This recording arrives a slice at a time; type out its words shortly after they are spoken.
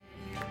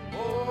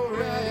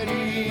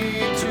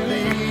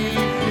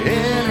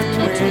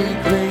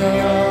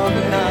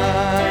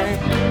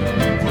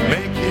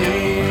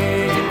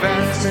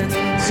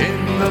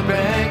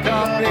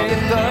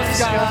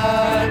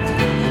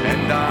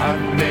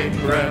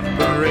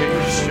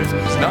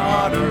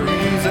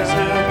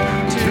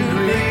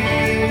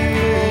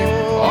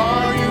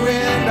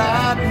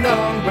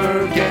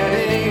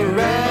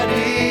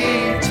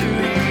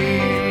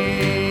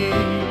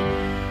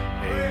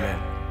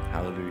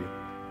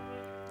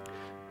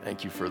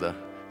Thank you for the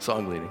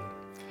song leading.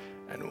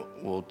 And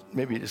we'll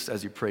maybe just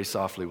as you pray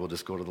softly, we'll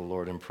just go to the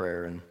Lord in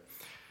prayer. And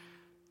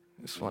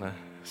just want to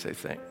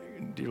say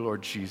dear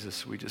Lord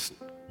Jesus, we just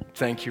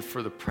thank you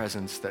for the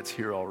presence that's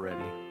here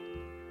already.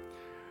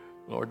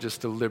 Lord,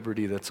 just the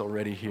liberty that's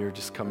already here,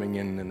 just coming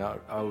in and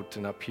out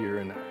and up here.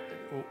 And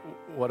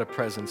what a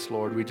presence,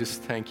 Lord. We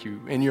just thank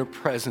you. In your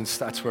presence,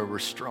 that's where we're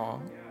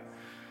strong.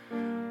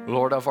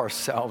 Lord, of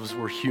ourselves,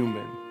 we're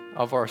human.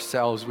 Of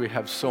ourselves, we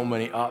have so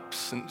many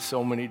ups and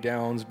so many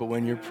downs, but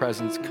when your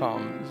presence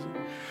comes,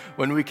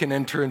 when we can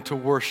enter into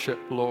worship,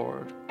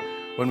 Lord,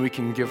 when we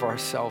can give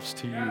ourselves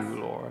to you,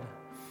 Lord,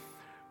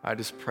 I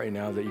just pray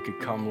now that you could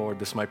come, Lord.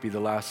 This might be the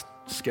last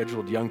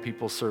scheduled young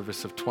people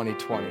service of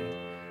 2020,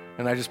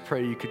 and I just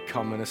pray you could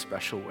come in a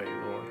special way,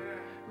 Lord.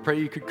 Pray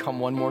you could come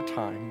one more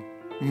time,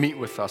 meet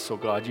with us, oh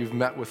God. You've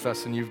met with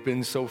us, and you've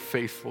been so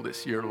faithful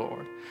this year,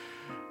 Lord.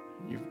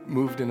 You've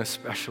moved in a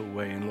special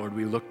way, and Lord,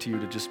 we look to you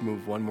to just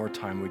move one more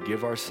time. We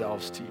give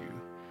ourselves to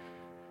you.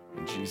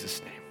 In Jesus'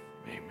 name,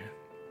 amen.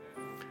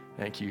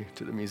 Thank you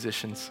to the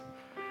musicians.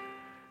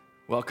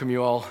 Welcome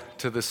you all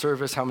to the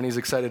service. How many is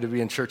excited to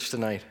be in church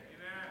tonight?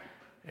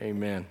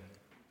 Amen.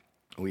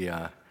 We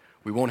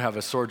won't have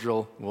a sword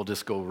drill. We'll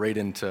just go right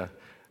into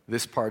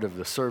this part of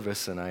the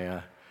service, and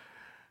I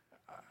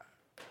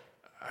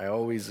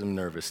always am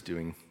nervous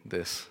doing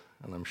this.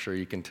 And I'm sure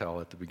you can tell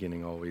at the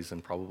beginning always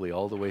and probably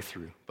all the way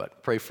through.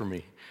 But pray for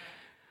me.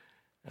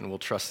 And we'll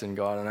trust in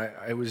God. And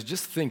I was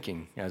just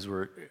thinking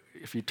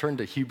if you turn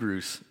to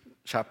Hebrews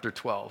chapter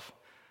 12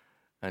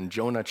 and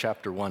Jonah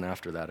chapter 1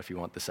 after that, if you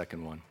want the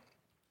second one.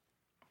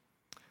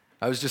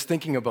 I was just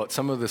thinking about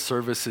some of the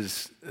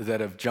services that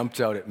have jumped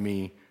out at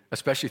me,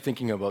 especially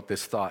thinking about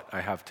this thought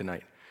I have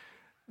tonight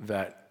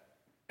that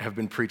have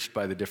been preached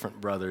by the different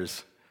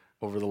brothers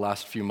over the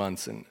last few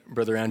months. And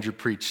Brother Andrew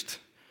preached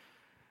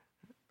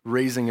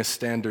raising a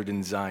standard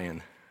in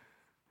Zion.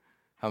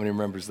 How many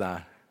remembers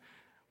that?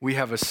 We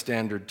have a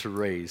standard to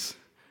raise.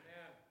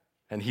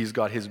 And he's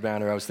got his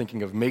banner. I was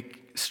thinking of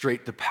make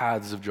straight the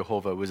paths of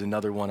Jehovah was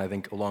another one, I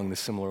think, along the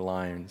similar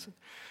lines.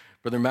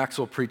 Brother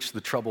Maxwell preached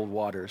the troubled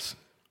waters.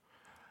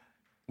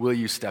 Will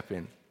you step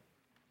in?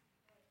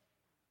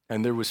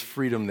 And there was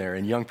freedom there,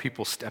 and young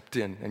people stepped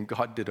in, and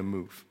God did a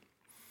move.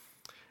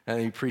 And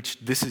he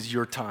preached, this is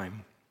your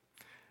time.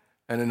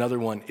 And another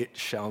one, it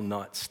shall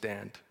not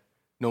stand.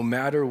 No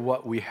matter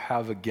what we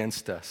have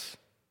against us,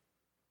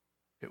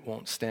 it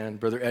won't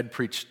stand. Brother Ed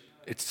preached,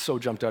 it so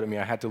jumped out at me,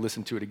 I had to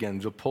listen to it again,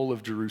 the pull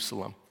of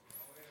Jerusalem.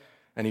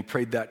 And he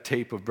prayed that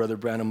tape of Brother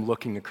Branham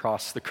looking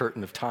across the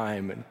curtain of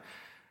time and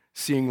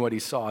seeing what he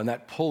saw. And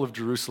that pull of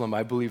Jerusalem,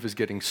 I believe, is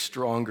getting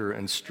stronger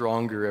and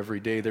stronger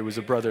every day. There was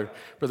a Brother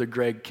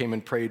Greg came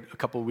and prayed a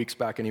couple of weeks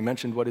back, and he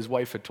mentioned what his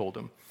wife had told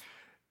him,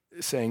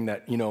 saying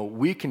that,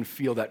 we can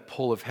feel that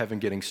pull of heaven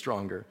getting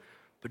stronger.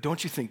 But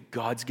don't you think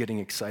God's getting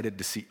excited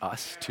to see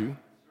us too?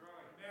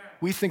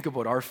 We think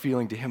about our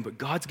feeling to him, but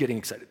God's getting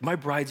excited. My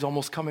bride's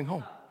almost coming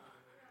home.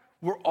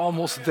 We're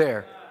almost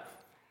there.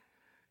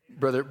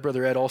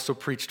 Brother Ed also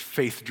preached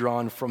faith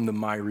drawn from the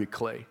miry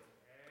clay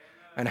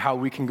and how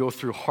we can go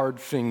through hard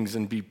things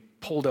and be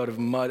pulled out of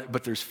mud,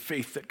 but there's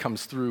faith that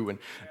comes through. And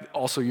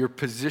also your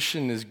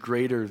position is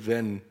greater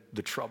than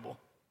the trouble.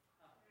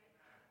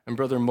 And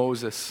Brother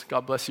Moses,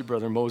 God bless you,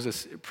 Brother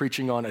Moses,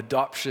 preaching on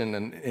adoption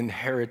and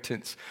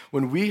inheritance.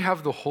 When we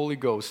have the Holy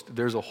Ghost,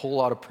 there's a whole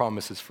lot of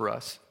promises for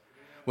us.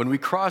 When we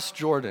cross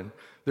Jordan,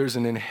 there's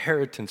an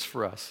inheritance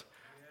for us.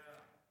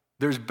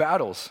 There's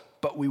battles,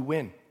 but we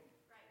win.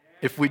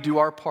 If we do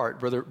our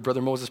part,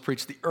 Brother Moses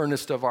preached the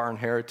earnest of our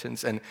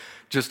inheritance, and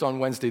just on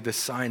Wednesday, the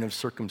sign of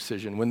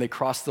circumcision. When they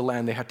crossed the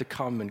land, they had to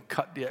come and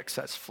cut the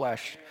excess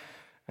flesh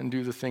and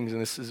do the things, and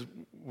this is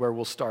where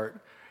we'll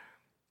start.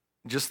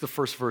 Just the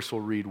first verse we'll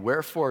read.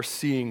 Wherefore,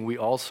 seeing we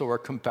also are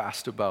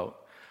compassed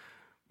about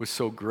with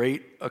so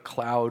great a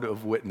cloud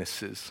of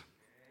witnesses,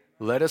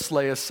 let us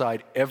lay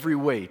aside every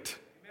weight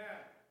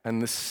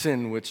and the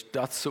sin which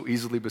doth so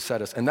easily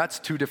beset us. And that's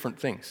two different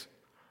things.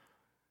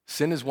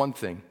 Sin is one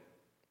thing,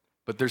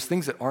 but there's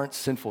things that aren't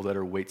sinful that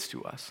are weights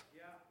to us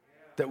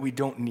that we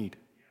don't need.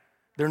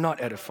 They're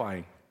not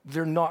edifying.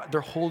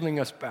 They're holding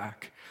us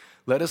back.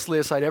 Let us lay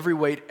aside every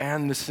weight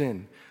and the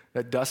sin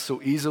that does so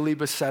easily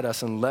beset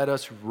us, and let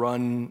us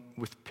run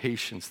with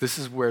patience. This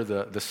is where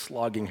the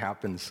slogging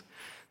happens.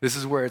 This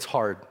is where it's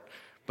hard.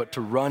 But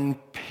to run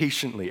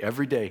patiently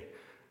every day.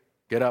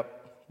 Get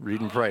up,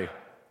 read and pray.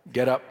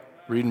 Get up,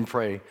 read and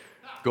pray.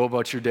 Go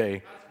about your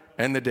day.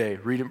 End the day.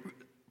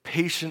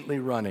 Patiently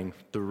running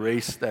the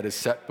race that is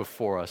set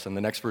before us. And the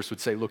next verse would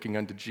say, looking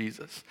unto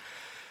Jesus.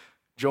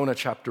 Jonah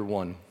chapter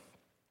 1.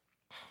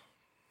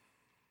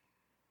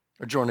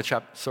 Jonah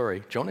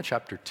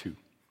chapter 2.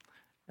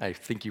 I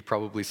think you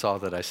probably saw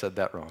that I said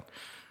that wrong.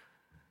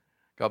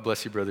 God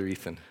bless you, Brother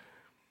Ethan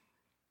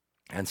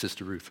and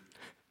Sister Ruth.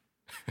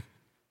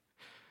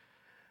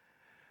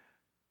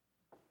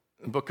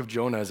 The book of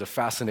Jonah is a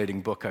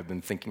fascinating book I've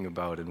been thinking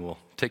about, and we'll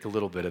take a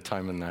little bit of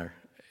time in there.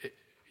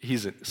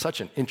 He's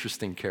such an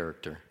interesting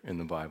character in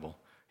the Bible.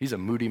 He's a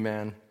moody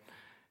man.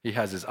 He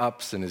has his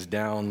ups and his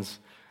downs.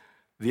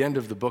 The end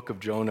of the book of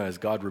Jonah is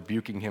God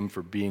rebuking him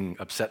for being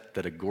upset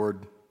that a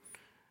gourd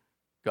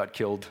got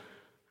killed,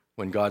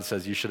 when God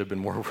says you should have been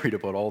more worried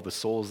about all the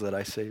souls that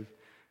I saved.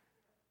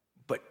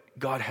 But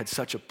God had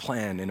such a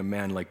plan in a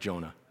man like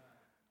Jonah,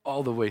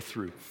 all the way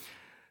through.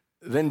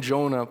 Then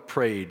Jonah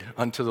prayed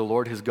unto the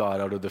Lord his God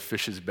out of the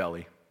fish's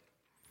belly.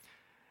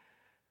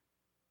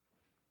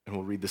 And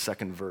we'll read the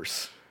second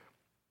verse.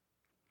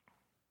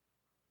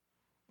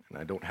 And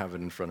I don't have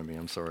it in front of me,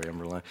 I'm sorry, I'm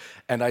relying.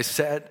 And I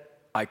said,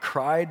 I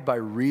cried by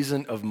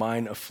reason of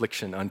mine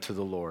affliction unto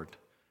the Lord,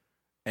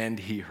 and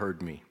he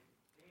heard me.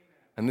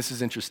 And this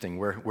is interesting,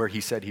 where he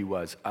said he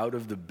was, out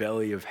of the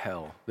belly of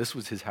hell. This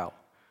was his hell,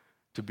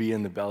 to be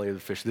in the belly of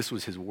the fish. This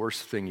was his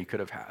worst thing he could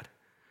have had.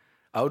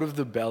 Out of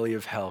the belly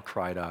of hell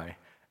cried I,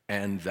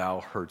 and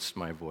thou heardst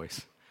my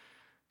voice.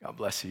 God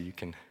bless you. You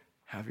can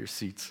have your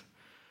seats.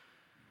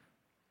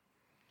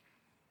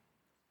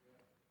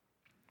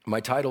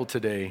 My title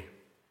today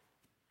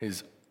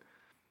is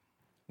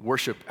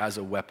Worship as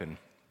a Weapon.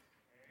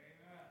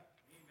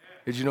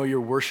 Did you know your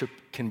worship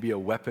can be a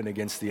weapon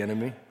against the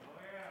enemy?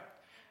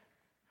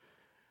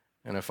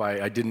 And if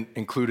I didn't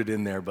include it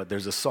in there, but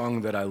there's a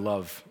song that I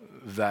love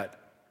that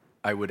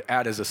I would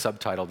add as a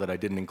subtitle that I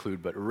didn't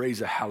include, but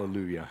raise a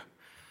hallelujah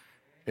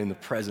in the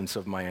presence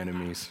of my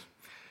enemies.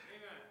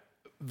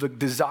 The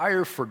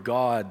desire for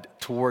God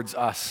towards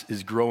us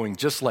is growing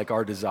just like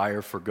our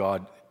desire for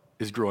God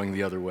is growing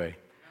the other way.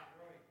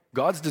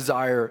 God's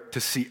desire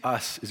to see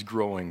us is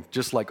growing,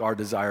 just like our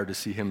desire to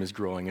see him is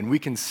growing. And we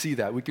can see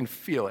that. We can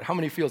feel it. How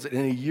many feels it?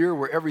 In a year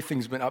where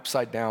everything's been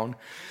upside down,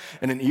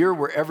 and an year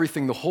where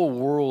the whole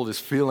world is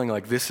feeling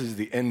like this is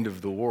the end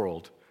of the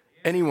world,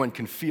 anyone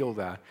can feel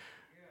that.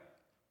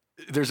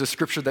 There's a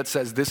scripture that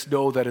says, this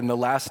know that in the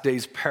last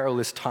days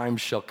perilous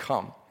times shall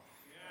come.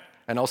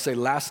 And I'll say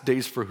last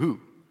days for who?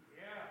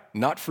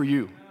 Not for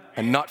you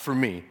and not for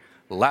me.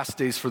 Last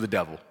days for the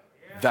devil.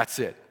 That's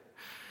it.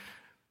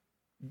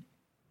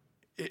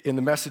 In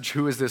the message,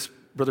 Who Is This?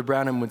 Brother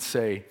Branham would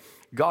say,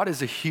 God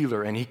is a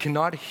healer, and he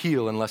cannot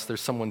heal unless there's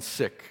someone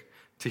sick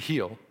to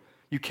heal.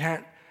 You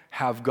can't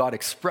have God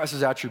express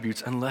his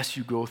attributes unless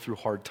you go through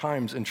hard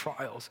times and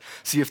trials.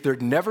 See, if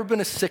there'd never been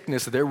a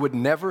sickness, there would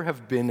never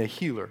have been a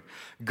healer.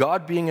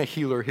 God being a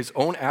healer, his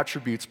own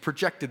attributes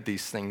projected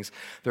these things.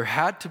 There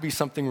had to be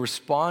something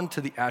respond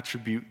to the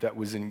attribute that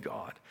was in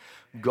God.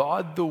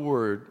 God, the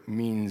Word,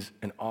 means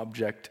an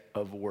object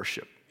of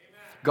worship.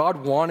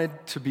 God wanted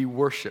to be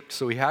worshiped,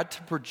 so he had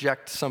to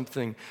project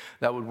something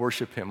that would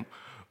worship him.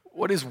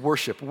 What is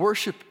worship?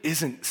 Worship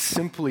isn't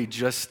simply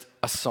just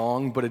a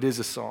song, but it is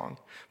a song.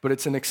 But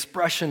it's an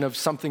expression of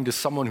something to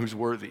someone who's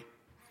worthy.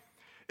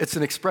 It's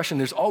an expression.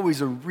 There's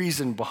always a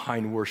reason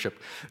behind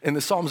worship. In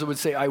the Psalms, it would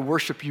say, I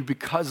worship you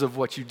because of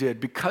what you did,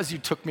 because you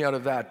took me out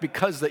of that,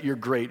 because that you're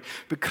great,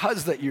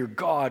 because that you're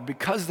God,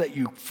 because that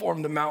you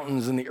formed the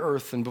mountains and the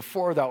earth, and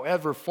before thou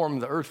ever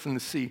formed the earth and the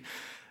sea.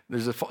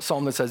 There's a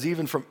psalm that says,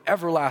 even from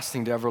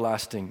everlasting to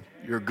everlasting,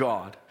 you're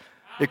God.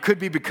 It could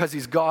be because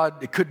he's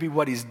God. It could be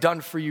what he's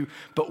done for you.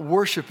 But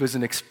worship is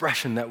an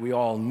expression that we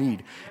all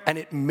need. And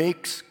it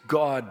makes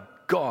God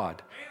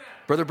God.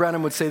 Brother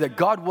Branham would say that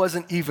God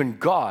wasn't even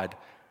God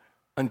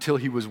until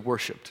he was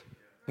worshiped.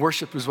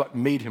 Worship is what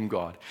made him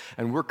God.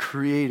 And we're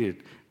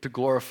created to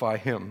glorify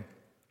him.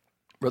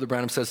 Brother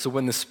Branham says, so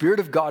when the Spirit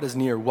of God is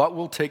near, what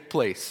will take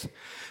place?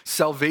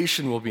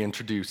 Salvation will be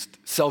introduced.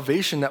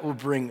 Salvation that will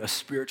bring a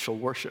spiritual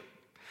worship.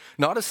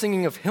 Not a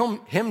singing of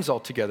hymns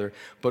altogether,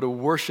 but a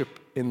worship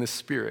in the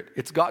Spirit.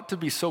 It's got to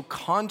be so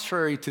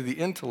contrary to the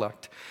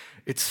intellect,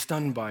 it's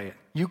stunned by it.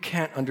 You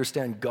can't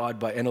understand God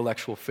by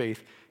intellectual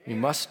faith. You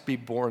must be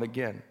born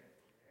again.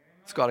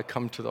 It's got to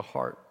come to the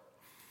heart.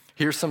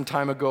 Here some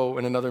time ago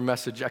in another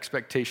message,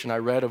 Expectation, I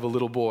read of a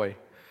little boy.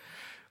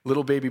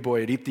 Little baby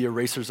boy, he'd eat the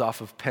erasers off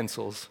of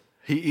pencils.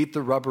 He'd eat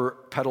the rubber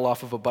pedal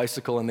off of a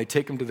bicycle, and they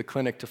take him to the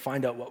clinic to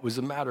find out what was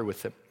the matter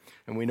with him.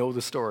 And we know the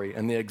story.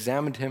 And they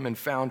examined him and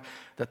found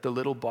that the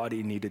little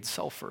body needed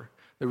sulfur.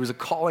 There was a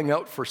calling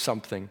out for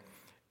something,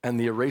 and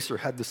the eraser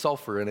had the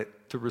sulfur in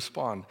it to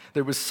respond.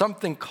 There was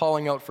something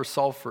calling out for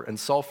sulfur, and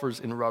sulfur's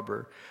in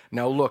rubber.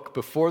 Now look,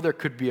 before there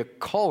could be a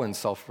call in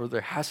sulfur,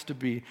 there has to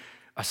be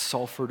a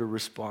sulfur to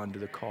respond to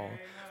the call.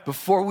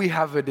 Before we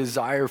have a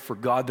desire for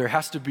God, there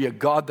has to be a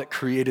God that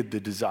created the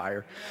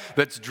desire,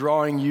 that's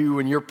drawing you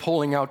and you're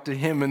pulling out to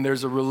him, and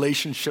there's a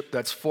relationship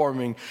that's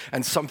forming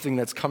and something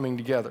that's coming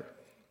together.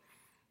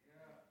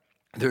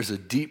 There's a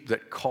deep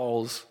that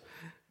calls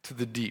to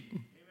the deep.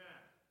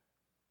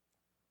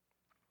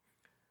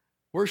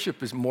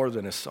 Worship is more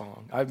than a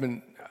song.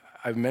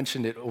 I've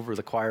mentioned it over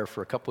the choir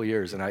for a couple of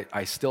years, and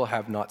I still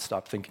have not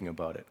stopped thinking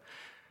about it.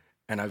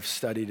 And I've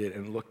studied it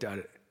and looked at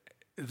it.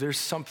 There's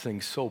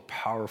something so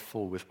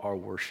powerful with our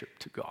worship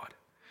to God.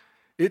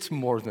 It's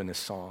more than a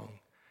song.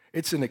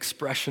 It's an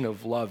expression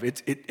of love.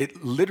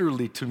 It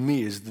literally, to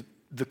me, is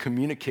the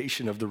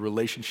communication of the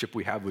relationship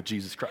we have with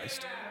Jesus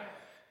Christ.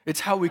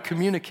 It's how we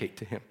communicate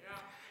to him.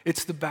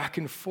 It's the back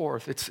and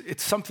forth.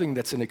 It's something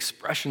that's an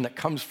expression that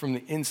comes from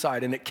the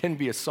inside, and it can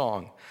be a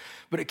song,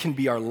 but it can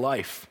be our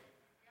life,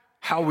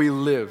 how we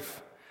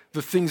live,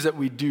 the things that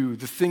we do,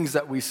 the things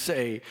that we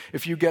say.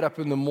 If you get up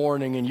in the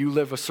morning and you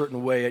live a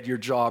certain way at your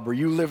job or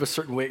you live a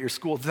certain way at your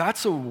school,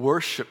 that's a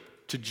worship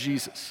to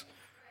Jesus.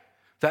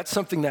 That's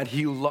something that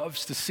he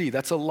loves to see.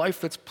 That's a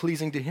life that's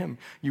pleasing to him.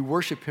 You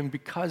worship him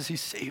because he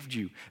saved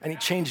you and he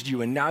changed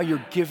you, and now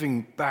you're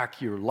giving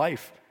back your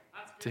life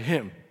to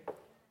him.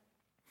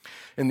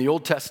 In the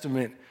Old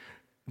Testament,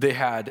 they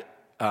had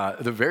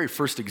the very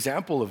first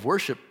example of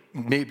worship,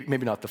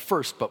 maybe not the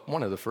first, but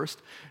one of the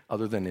first,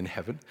 other than in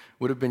heaven,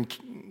 would have been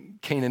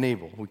Cain and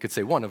Abel. We could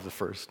say one of the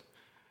first.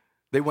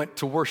 They went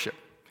to worship.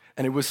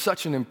 And it was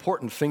such an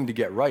important thing to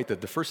get right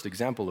that the first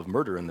example of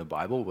murder in the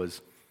Bible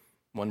was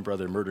one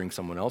brother murdering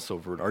someone else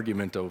over an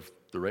argument of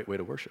the right way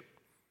to worship.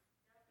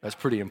 That's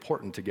pretty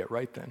important to get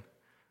right then.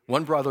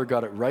 One brother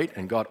got it right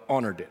and God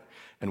honored it.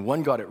 And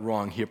one got it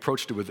wrong. He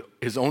approached it with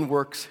his own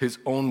works, his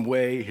own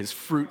way, his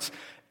fruits,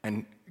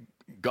 and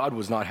God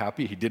was not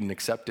happy. He didn't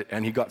accept it,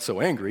 and he got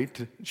so angry,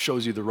 it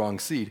shows you the wrong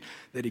seed,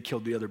 that he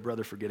killed the other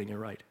brother for getting it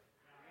right.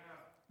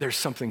 There's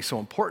something so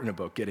important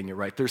about getting it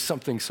right. There's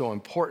something so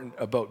important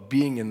about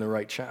being in the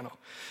right channel.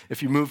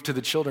 If you move to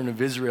the children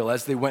of Israel,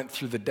 as they went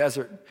through the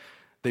desert,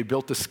 they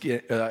built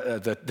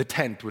the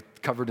tent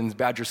covered in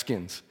badger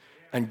skins,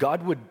 and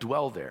God would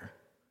dwell there.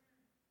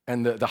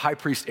 And the high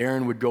priest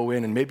Aaron would go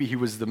in, and maybe he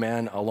was the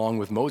man, along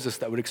with Moses,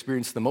 that would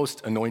experience the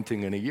most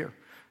anointing in a year.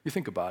 You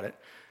think about it.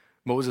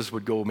 Moses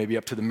would go maybe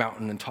up to the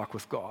mountain and talk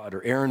with God,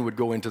 or Aaron would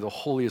go into the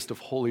holiest of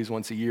holies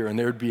once a year, and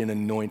there would be an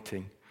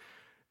anointing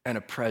and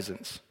a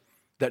presence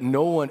that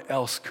no one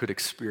else could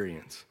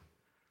experience.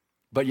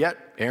 But yet,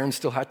 Aaron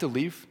still had to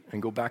leave and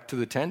go back to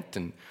the tent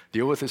and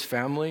deal with his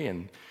family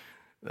and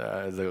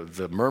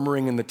the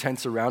murmuring in the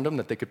tents around him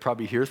that they could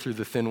probably hear through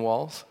the thin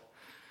walls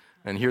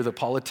and hear the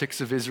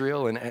politics of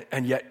Israel,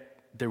 and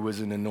yet there was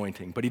an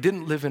anointing. But he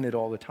didn't live in it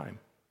all the time.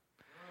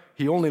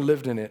 He only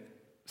lived in it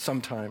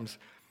sometimes.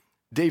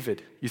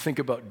 David, you think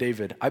about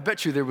David. I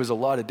bet you there was a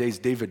lot of days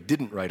David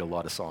didn't write a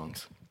lot of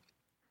songs.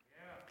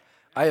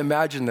 I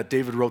imagine that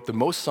David wrote the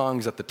most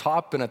songs at the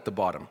top and at the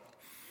bottom.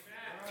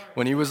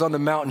 When he was on the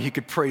mountain, he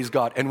could praise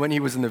God. And when he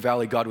was in the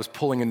valley, God was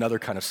pulling another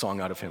kind of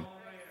song out of him.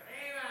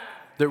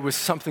 There was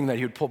something that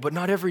he would pull, but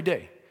not every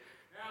day.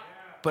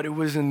 But it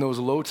was in those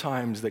low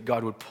times that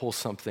God would pull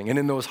something. And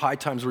in those high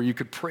times where you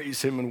could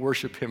praise him and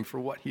worship him for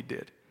what he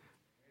did.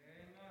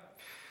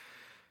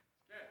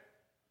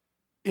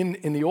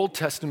 In the Old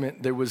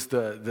Testament, there was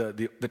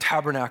the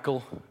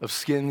tabernacle of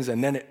skins,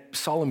 and then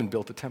Solomon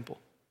built a temple.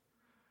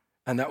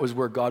 And that was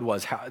where God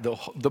was.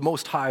 The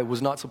Most High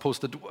was not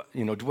supposed to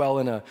dwell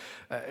in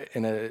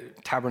a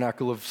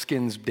tabernacle of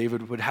skins.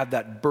 David would have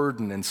that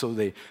burden, and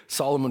so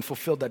Solomon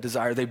fulfilled that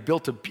desire. They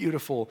built a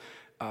beautiful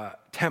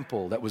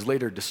temple that was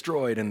later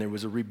destroyed, and there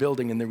was a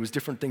rebuilding, and there was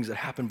different things that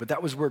happened, but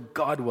that was where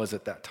God was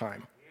at that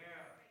time.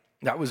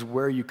 That was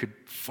where you could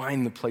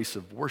find the place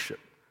of worship.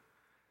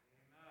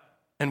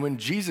 And when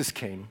Jesus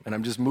came, and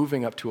I'm just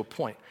moving up to a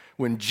point,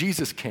 when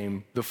Jesus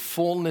came, the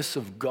fullness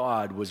of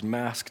God was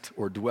masked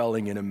or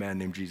dwelling in a man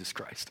named Jesus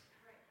Christ.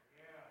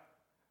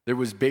 There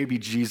was baby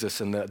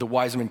Jesus, and the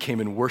wise men came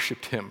and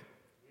worshiped him.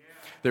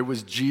 There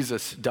was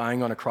Jesus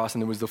dying on a cross,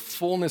 and there was the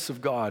fullness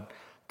of God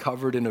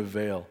covered in a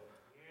veil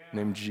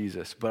named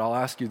Jesus. But I'll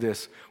ask you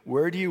this,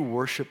 where do you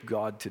worship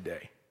God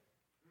today?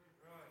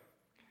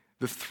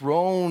 The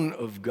throne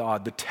of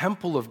God, the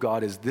temple of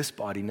God is this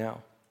body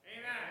now.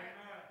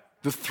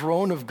 The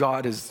throne of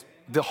God is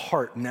the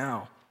heart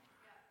now.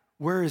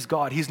 Where is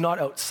God? He's not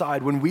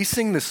outside. When we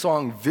sing the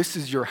song, "This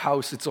is your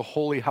house," it's a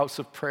holy house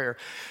of prayer,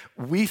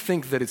 we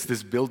think that it's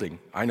this building.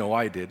 I know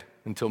I did,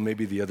 until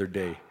maybe the other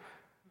day,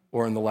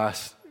 or in the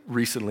last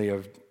recently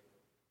of,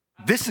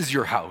 this is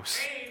your house,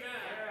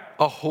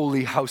 a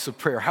holy house of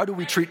prayer. How do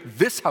we treat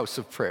this house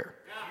of prayer?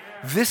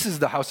 This is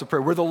the house of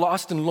prayer, where the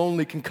lost and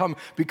lonely can come,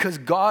 because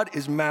God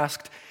is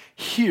masked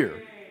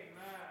here.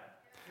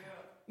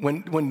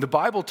 When the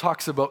Bible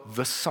talks about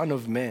the Son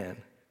of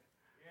Man,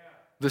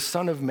 the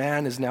Son of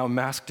Man is now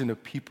masked in a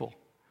people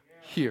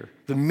here.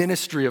 The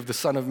ministry of the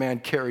Son of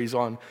Man carries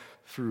on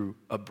through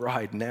a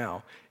bride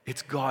now.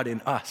 It's God in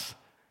us.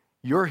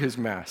 You're his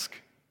mask.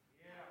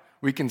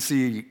 We can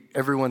see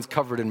everyone's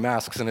covered in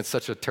masks, and it's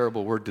such a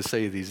terrible word to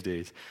say these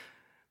days.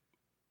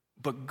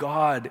 But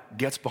God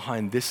gets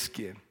behind this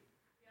skin.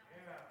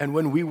 And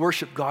when we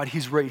worship God,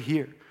 he's right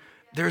here.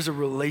 There's a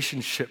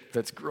relationship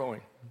that's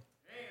growing.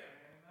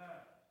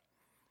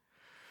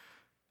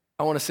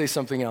 I want to say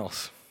something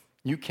else.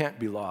 You can't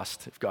be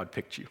lost if God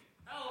picked you.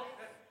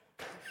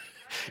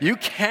 You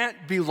can't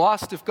be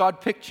lost if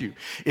God picked you.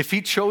 If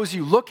he chose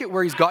you, look at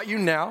where he's got you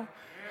now.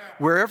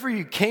 Wherever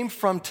you came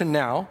from to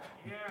now,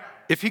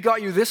 if he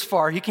got you this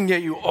far, he can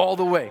get you all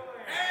the way.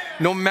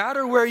 No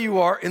matter where you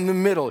are in the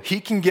middle,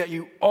 he can get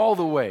you all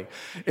the way.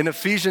 In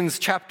Ephesians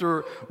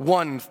chapter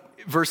 1,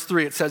 verse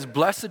 3, it says,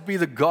 "Blessed be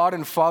the God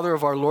and Father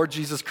of our Lord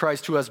Jesus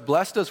Christ, who has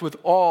blessed us with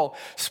all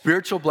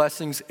spiritual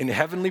blessings in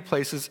heavenly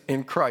places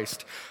in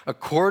Christ,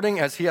 according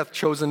as he hath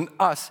chosen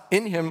us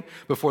in him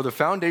before the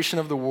foundation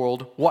of the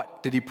world."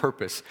 What did he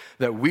purpose?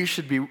 That we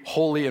should be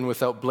holy and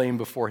without blame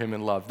before him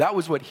in love. That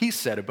was what he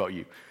said about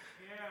you.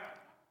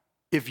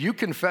 If you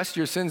confessed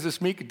your sins this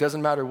week, it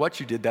doesn't matter what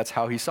you did, that's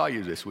how he saw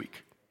you this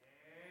week.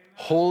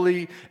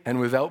 Holy and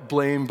without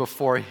blame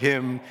before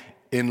him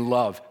in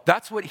love.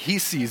 That's what he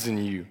sees in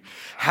you.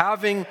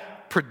 Having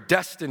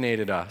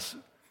predestinated us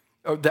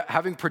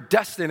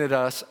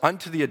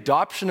unto the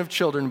adoption of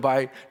children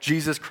by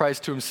Jesus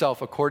Christ to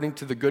himself, according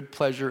to the good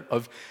pleasure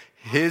of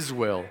his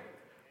will,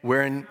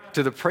 wherein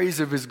to the praise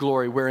of his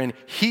glory, wherein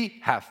he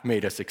hath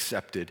made us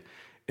accepted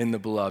in the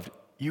beloved.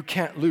 You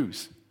can't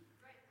lose.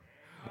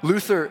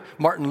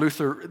 Martin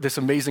Luther, this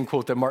amazing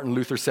quote that Martin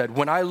Luther said,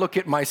 when I look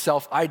at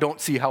myself, I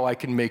don't see how I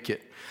can make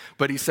it.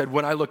 But he said,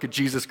 when I look at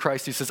Jesus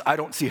Christ, he says, I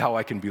don't see how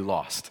I can be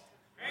lost.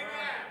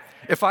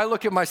 Amen. If I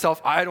look at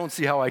myself, I don't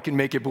see how I can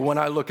make it. But when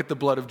I look at the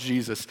blood of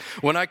Jesus,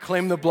 when I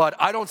claim the blood,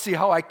 I don't see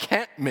how I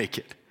can't make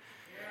it.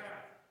 Yeah.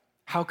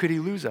 How could he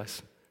lose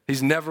us?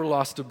 He's never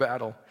lost a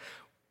battle.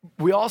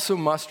 We also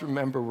must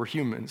remember we're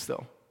humans,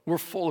 though. We're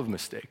full of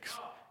mistakes.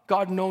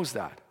 God knows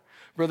that.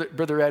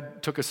 Brother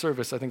Ed took a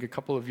service, I think, a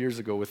couple of years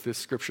ago with this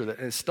scripture that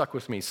has stuck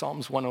with me,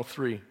 Psalms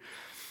 103.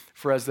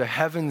 For as the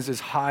heavens is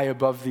high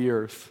above the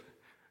earth,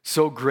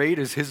 so great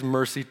is his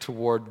mercy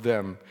toward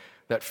them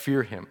that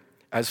fear him.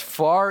 As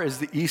far as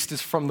the east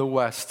is from the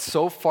west,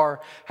 so far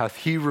hath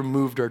he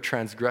removed our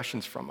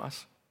transgressions from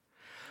us.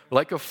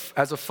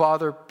 As a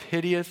father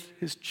pitieth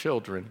his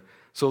children,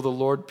 so the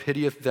Lord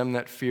pitieth them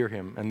that fear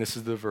him. And this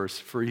is the verse,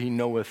 for he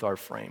knoweth our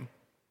frame.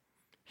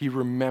 He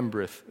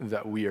remembereth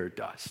that we are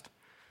dust.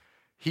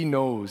 He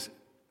knows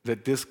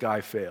that this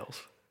guy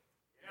fails.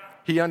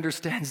 He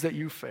understands that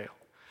you fail.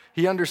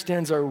 He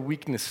understands our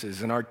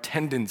weaknesses and our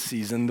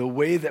tendencies and the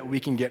way that we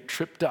can get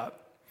tripped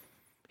up.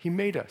 He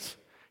made us.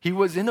 He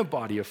was in a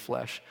body of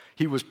flesh.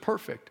 He was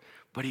perfect,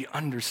 but he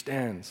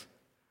understands.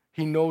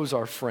 He knows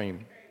our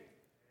frame.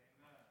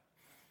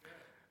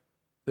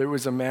 There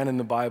was a man in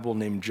the Bible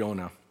named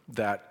Jonah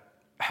that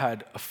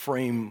had a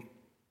frame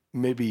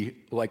maybe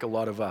like a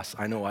lot of us.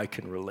 I know I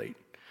can relate.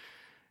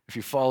 If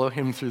you follow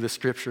him through the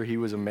scripture, he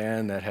was a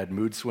man that had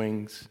mood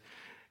swings.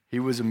 He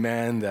was a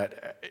man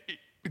that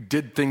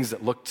did things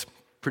that looked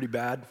pretty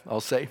bad, I'll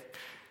say.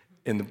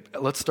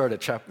 Let's start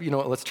at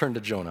let's turn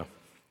to Jonah.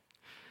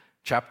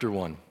 Chapter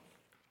 1.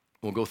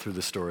 We'll go through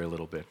the story a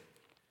little bit.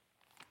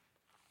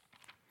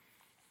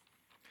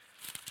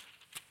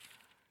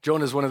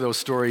 Jonah is one of those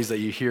stories that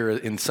you hear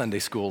in Sunday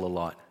school a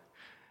lot.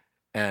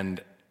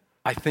 And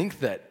I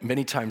think that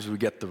many times we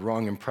get the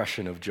wrong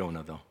impression of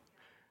Jonah, though.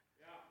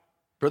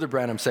 Brother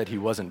Branham said he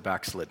wasn't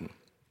backslidden.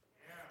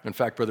 In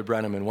fact, Brother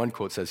Branham in one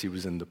quote says he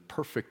was in the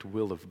perfect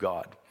will of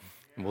God.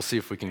 And we'll see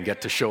if we can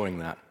get to showing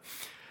that.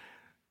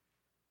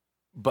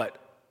 But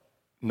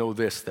know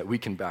this, that we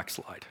can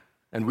backslide.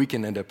 And we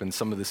can end up in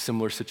some of the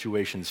similar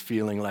situations,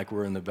 feeling like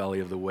we're in the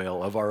belly of the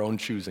whale, of our own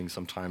choosing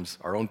sometimes,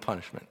 our own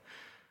punishment.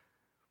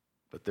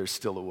 But there's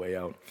still a way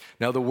out.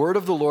 Now the word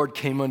of the Lord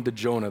came unto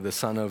Jonah, the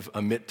son of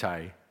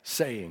Amittai,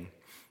 saying,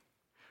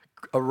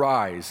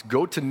 Arise,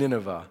 go to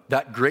Nineveh,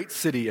 that great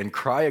city, and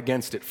cry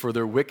against it, for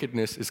their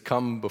wickedness is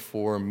come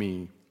before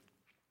me.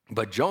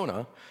 But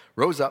Jonah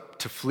rose up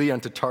to flee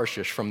unto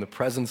Tarshish from the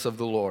presence of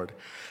the Lord,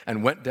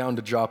 and went down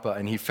to Joppa,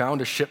 and he found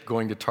a ship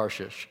going to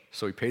Tarshish.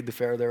 So he paid the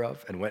fare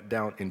thereof, and went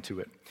down into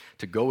it,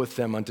 to go with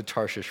them unto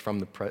Tarshish from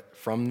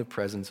the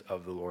presence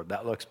of the Lord.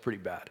 That looks pretty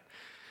bad.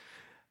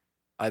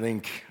 I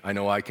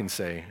know I can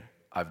say,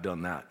 I've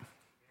done that.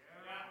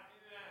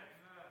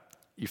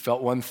 You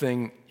felt one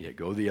thing, you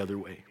go the other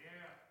way.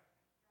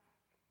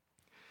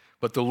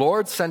 But the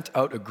Lord sent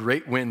out a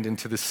great wind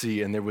into the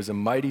sea, and there was a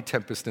mighty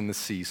tempest in the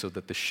sea, so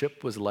that the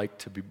ship was like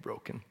to be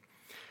broken.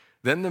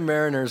 Then the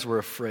mariners were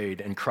afraid,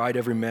 and cried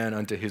every man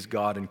unto his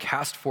God, and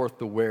cast forth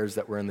the wares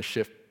that were in the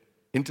ship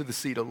into the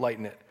sea to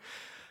lighten it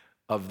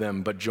of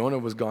them. But Jonah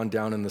was gone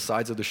down in the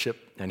sides of the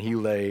ship, and he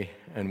lay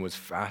and was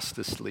fast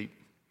asleep.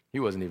 He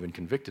wasn't even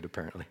convicted,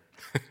 apparently.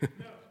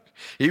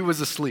 He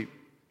was asleep.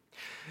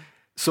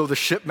 So the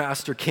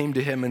shipmaster came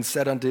to him and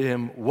said unto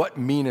him, What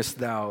meanest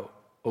thou,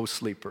 O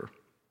sleeper?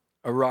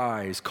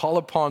 Arise, call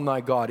upon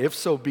thy God, if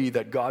so be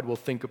that God will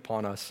think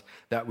upon us,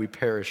 that we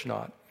perish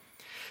not.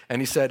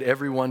 And he said,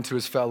 every one to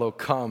his fellow,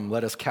 Come,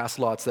 let us cast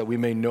lots, that we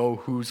may know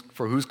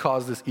for whose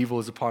cause this evil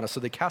is upon us.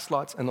 So they cast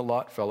lots, and the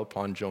lot fell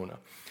upon Jonah.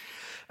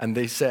 And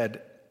they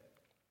said,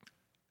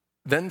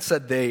 Then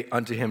said they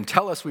unto him,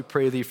 Tell us, we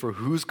pray thee, for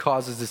whose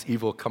cause is this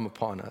evil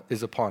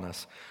is upon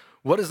us?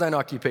 What is thine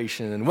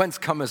occupation, and whence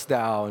comest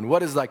thou, and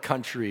what is thy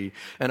country,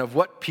 and of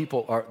what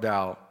people art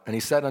thou? And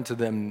he said unto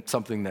them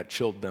something that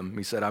chilled them.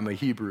 He said, I'm a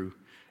Hebrew.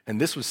 And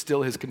this was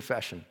still his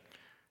confession.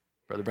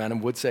 Brother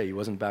Branham would say he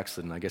wasn't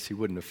backslidden. I guess he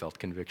wouldn't have felt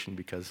conviction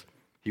because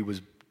he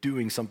was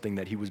doing something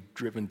that he was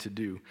driven to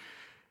do.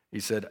 He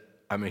said,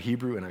 I'm a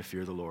Hebrew, and I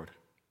fear the Lord,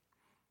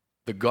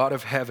 the God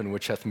of heaven,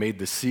 which hath made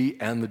the sea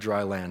and the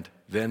dry land.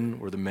 Then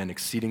were the men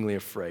exceedingly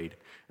afraid,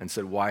 and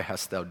said, Why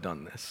hast thou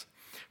done this?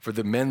 For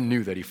the men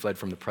knew that he fled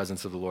from the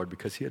presence of the Lord,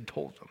 because he had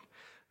told them.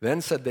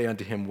 Then said they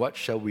unto him, What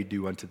shall we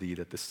do unto thee,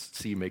 that the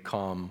sea may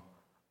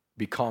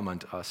be calm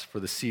unto us? For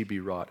the sea be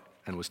wrought,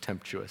 and was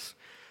tempestuous.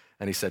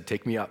 And he said,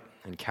 Take me up,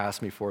 and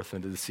cast me forth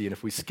into the sea. And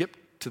if we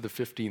skip to the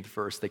 15th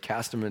verse, they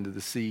cast him into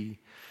the sea.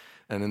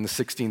 And in the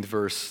 16th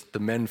verse, the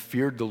men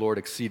feared the Lord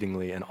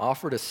exceedingly and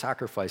offered a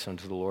sacrifice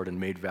unto the Lord and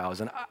made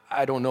vows. And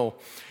I don't know,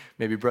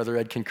 maybe Brother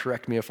Ed can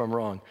correct me if I'm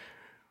wrong,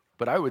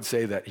 but I would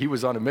say that he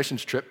was on a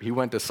missions trip. He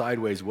went a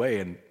sideways way,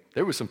 and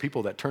there were some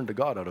people that turned to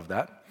God out of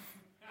that.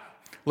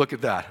 Look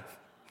at that.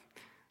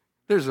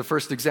 There's the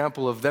first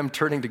example of them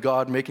turning to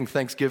God, making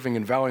thanksgiving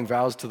and vowing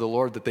vows to the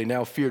Lord that they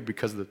now feared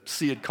because the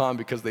sea had calmed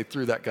because they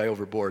threw that guy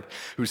overboard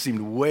who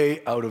seemed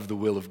way out of the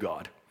will of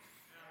God.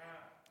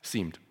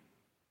 Seemed.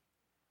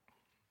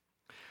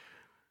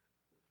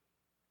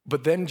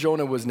 But then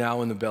Jonah was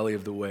now in the belly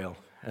of the whale.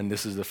 And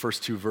this is the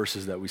first two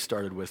verses that we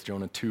started with,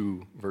 Jonah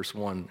 2, verse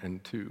 1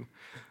 and 2.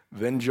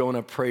 Then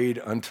Jonah prayed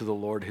unto the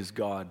Lord his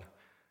God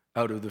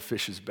out of the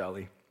fish's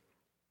belly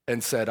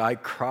and said, I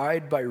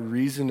cried by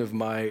reason of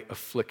my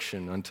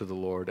affliction unto the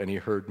Lord, and he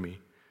heard me.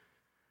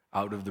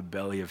 Out of the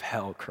belly of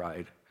hell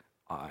cried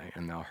I,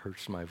 and thou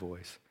heardst my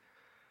voice.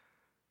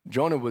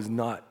 Jonah was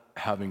not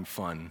having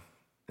fun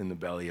in the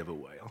belly of a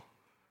whale.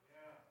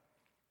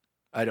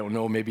 I don't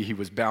know, maybe he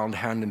was bound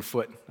hand and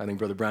foot. I think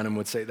Brother Branham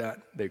would say that.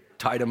 They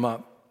tied him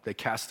up, they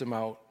cast him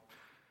out,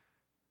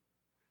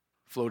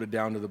 floated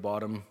down to the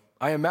bottom.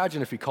 I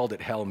imagine if he called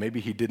it hell, maybe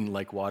he didn't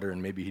like water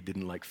and maybe he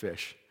didn't like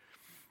fish.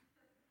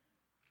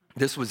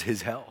 This was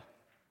his hell.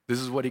 This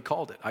is what he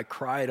called it. I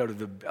cried out of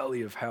the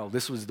belly of hell.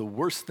 This was the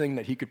worst thing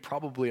that he could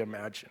probably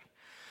imagine.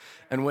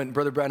 And when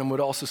Brother Branham would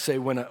also say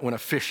when a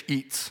fish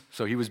eats,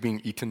 so he was being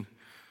eaten,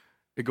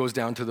 it goes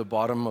down to the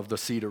bottom of the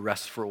sea to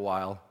rest for a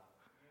while.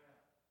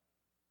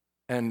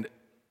 And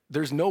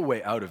there's no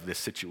way out of this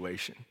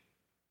situation.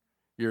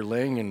 You're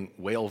laying in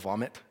whale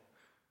vomit,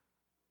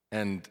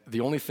 and the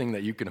only thing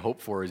that you can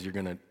hope for is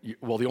the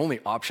only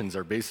options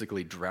are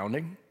basically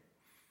drowning,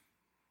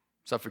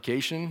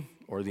 suffocation,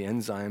 or the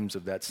enzymes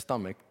of that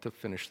stomach to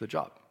finish the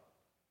job.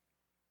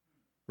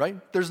 Right?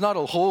 There's not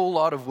a whole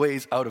lot of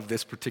ways out of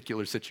this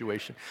particular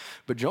situation.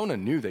 But Jonah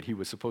knew that he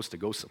was supposed to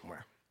go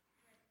somewhere.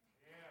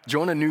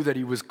 Jonah knew that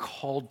he was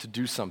called to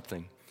do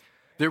something.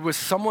 There was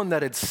someone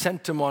that had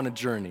sent him on a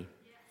journey.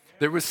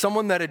 There was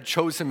someone that had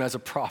chosen him as a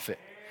prophet.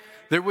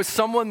 There was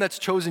someone that's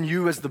chosen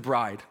you as the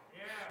bride.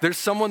 There's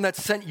someone that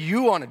sent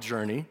you on a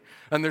journey,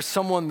 and there's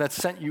someone that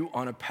sent you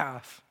on a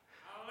path.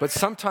 But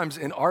sometimes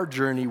in our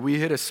journey, we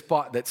hit a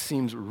spot that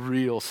seems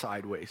real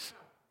sideways.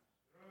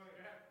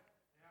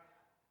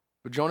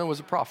 But Jonah was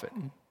a prophet.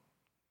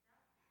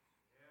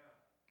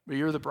 But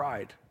you're the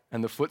bride,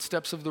 and the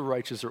footsteps of the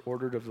righteous are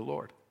ordered of the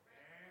Lord.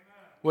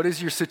 What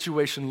does your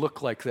situation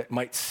look like that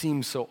might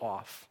seem so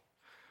off?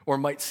 Or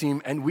might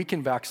seem, and we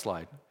can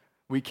backslide.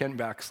 We can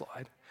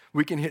backslide.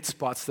 We can hit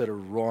spots that are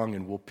wrong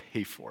and we'll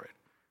pay for it.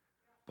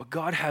 But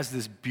God has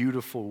this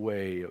beautiful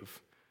way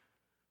of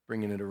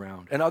bringing it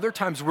around. And other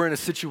times we're in a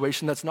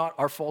situation that's not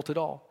our fault at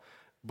all,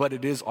 but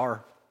it is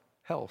our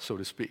hell, so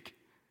to speak.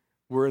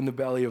 We're in the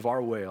belly of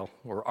our whale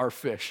or our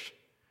fish,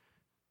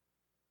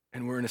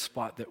 and we're in a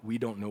spot that we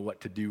don't know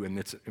what to do, and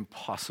it's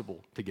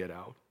impossible to get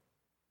out.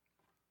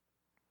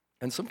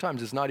 And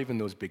sometimes it's not even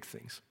those big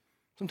things.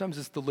 Sometimes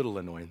it's the little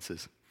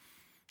annoyances,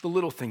 the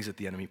little things that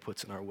the enemy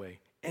puts in our way,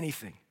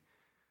 anything.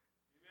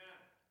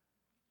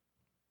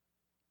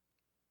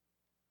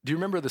 Do you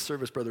remember the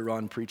service Brother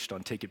Ron preached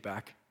on Take It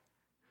Back?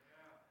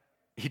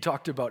 He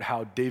talked about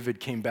how David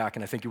came back,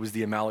 and I think it was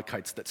the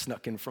Amalekites that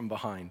snuck in from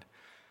behind.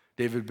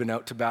 David had been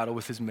out to battle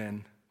with his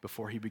men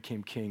before he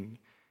became king.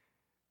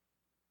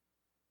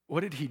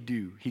 What did he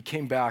do? He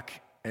came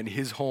back, and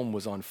his home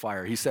was on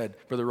fire. He said,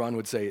 Brother Ron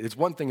would say, it's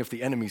one thing if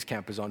the enemy's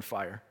camp is on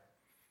fire.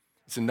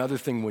 It's another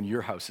thing when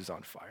your house is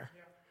on fire,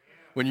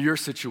 when your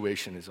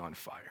situation is on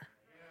fire,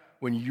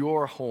 when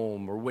your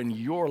home or when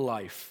your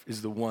life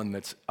is the one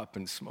that's up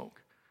in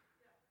smoke.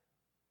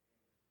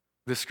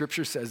 The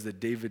scripture says that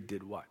David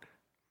did what?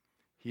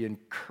 He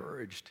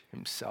encouraged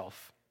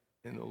himself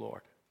in the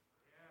Lord.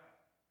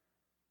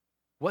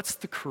 What's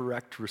the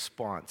correct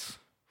response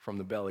from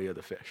the belly of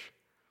the fish?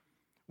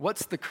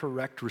 What's the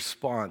correct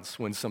response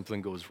when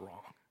something goes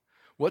wrong?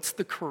 What's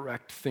the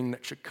correct thing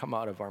that should come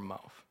out of our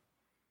mouth?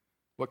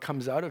 What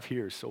comes out of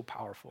here is so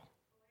powerful.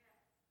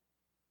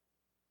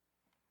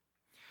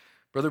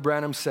 Brother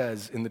Branham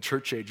says in the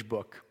Church Age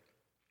book,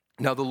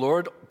 now the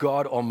Lord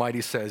God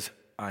Almighty says,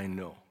 I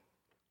know.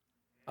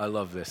 I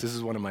love this. This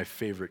is one of my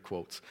favorite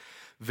quotes.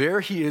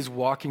 There he is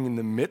walking in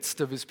the midst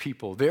of his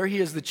people. There he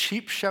is the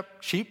chief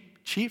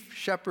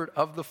shepherd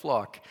of the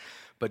flock.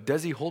 But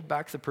does he hold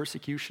back the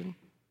persecution?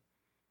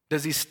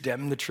 Does he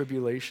stem the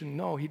tribulation?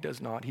 No, he does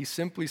not. He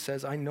simply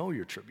says, I know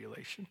your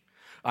tribulation.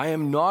 I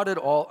am not at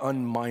all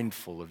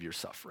unmindful of your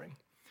suffering.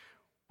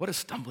 What a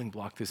stumbling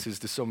block this is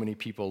to so many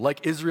people.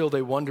 Like Israel,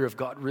 they wonder if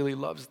God really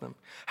loves them.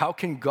 How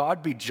can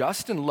God be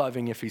just and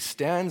loving if he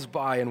stands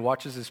by and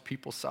watches his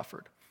people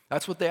suffered?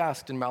 That's what they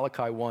asked in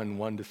Malachi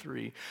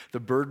 1:1-3. The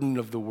burden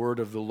of the word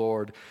of the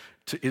Lord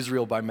to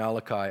Israel by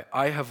Malachi.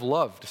 I have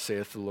loved,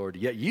 saith the Lord,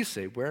 yet ye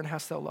say, wherein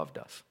hast thou loved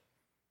us?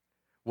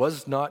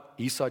 Was not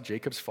Esau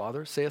Jacob's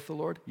father, saith the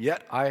Lord?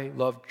 Yet I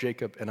loved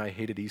Jacob and I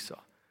hated Esau.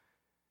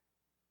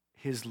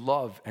 His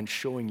love and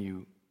showing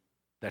you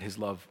that his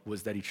love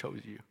was that he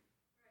chose you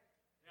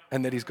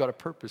and that he's got a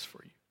purpose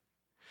for you.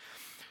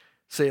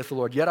 Saith the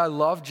Lord, yet I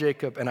loved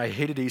Jacob and I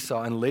hated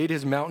Esau and laid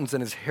his mountains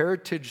and his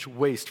heritage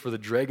waste for the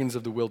dragons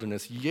of the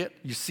wilderness. Yet,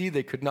 you see,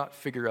 they could not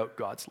figure out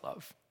God's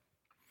love.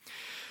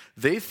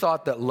 They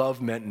thought that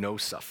love meant no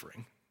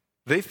suffering.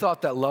 They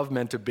thought that love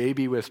meant a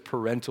baby with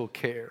parental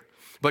care.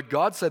 But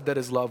God said that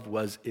his love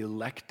was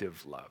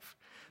elective love.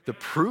 The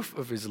proof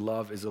of his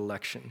love is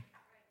election.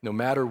 No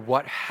matter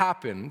what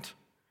happened,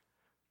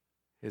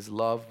 his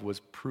love was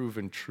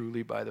proven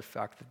truly by the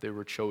fact that they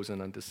were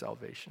chosen unto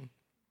salvation.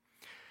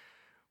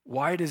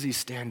 Why does he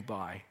stand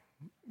by?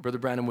 Brother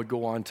Branham would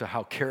go on to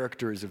how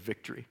character is a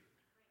victory.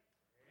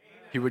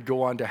 He would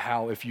go on to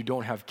how if you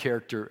don't have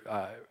character,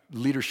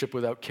 leadership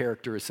without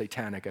character is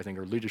satanic, I think,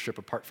 or leadership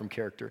apart from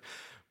character.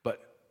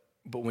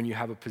 But when you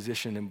have a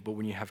position, but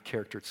when you have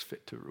character, it's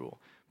fit to rule.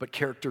 But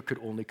character could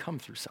only come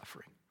through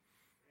suffering.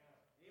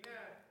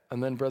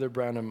 And then Brother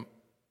Branham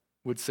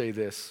would say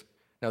this.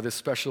 Now, this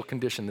special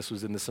condition, this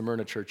was in the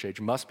Smyrna church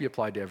age, must be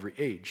applied to every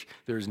age.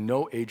 There is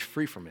no age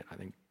free from it.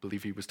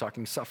 Believe he was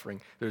talking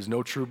suffering. There is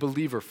no true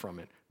believer from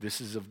it.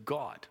 This is of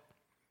God.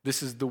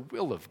 This is the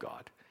will of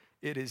God.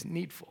 It is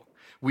needful.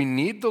 We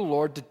need the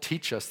Lord to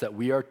teach us that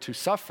we are to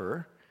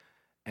suffer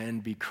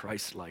and be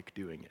Christ-like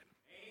doing it.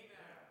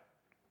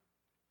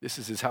 This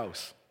is his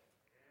house.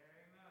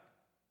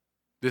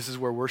 This is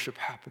where worship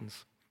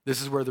happens.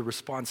 This is where the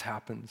response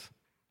happens.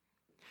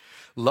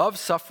 Love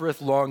suffereth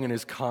long and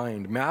is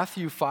kind.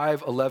 Matthew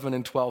 5:11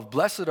 and 12.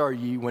 Blessed are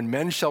ye when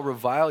men shall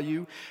revile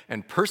you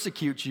and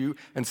persecute you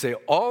and say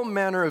all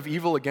manner of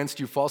evil against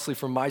you falsely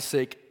for my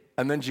sake.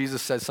 And then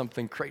Jesus says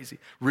something crazy.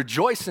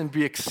 Rejoice and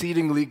be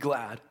exceedingly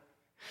glad.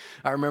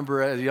 I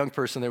remember as a young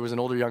person, there was an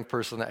older young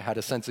person that had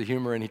a sense of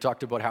humor, and he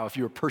talked about how if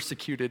you were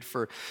persecuted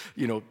for,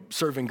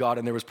 serving God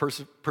and there was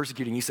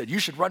persecuting, he said, you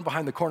should run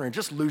behind the corner and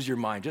just lose your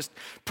mind. Just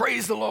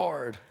praise the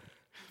Lord.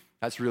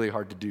 That's really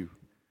hard to do.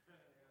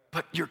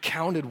 But you're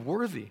counted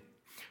worthy.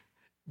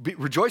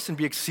 Rejoice and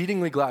be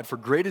exceedingly glad, for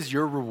great is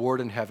your reward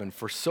in heaven.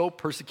 For so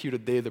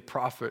persecuted they the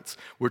prophets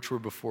which were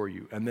before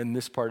you. And then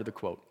this part of the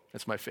quote,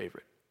 that's my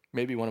favorite.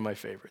 Maybe one of my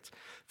favorites.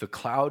 The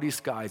cloudy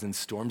skies and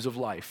storms of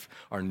life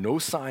are no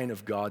sign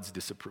of God's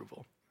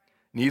disapproval.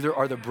 Neither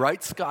are the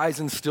bright skies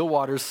and still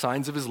waters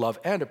signs of his love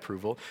and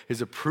approval.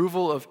 His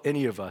approval of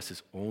any of us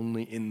is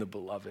only in the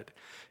beloved.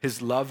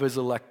 His love is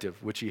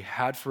elective, which he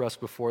had for us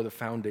before the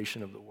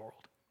foundation of the world.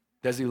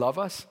 Does he love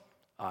us?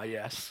 Ah,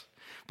 yes.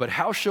 But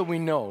how shall we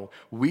know?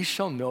 We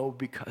shall know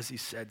because he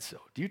said so.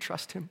 Do you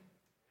trust him?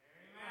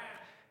 Amen.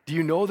 Do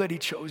you know that he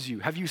chose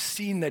you? Have you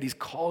seen that he's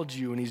called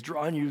you and he's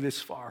drawn you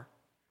this far?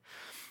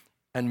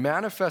 And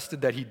manifested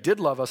that he did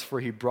love us,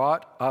 for he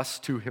brought us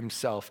to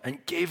himself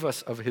and gave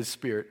us of his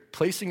Spirit,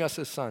 placing us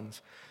as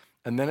sons.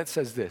 And then it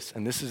says this,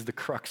 and this is the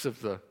crux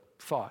of the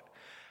thought.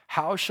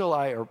 How shall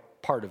I, or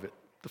part of it,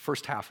 the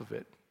first half of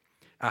it,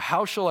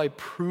 how shall I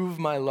prove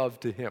my love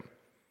to him?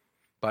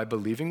 By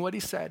believing what he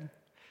said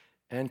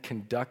and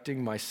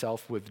conducting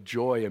myself with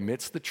joy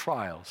amidst the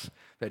trials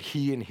that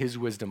he in his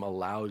wisdom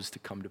allows to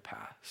come to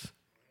pass.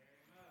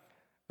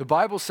 The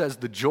Bible says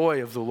the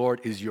joy of the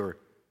Lord is your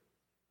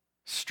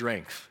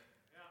strength.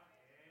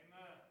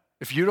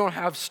 If you don't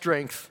have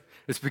strength,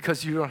 it's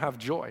because you don't have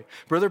joy.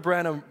 Brother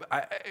Branham,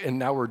 and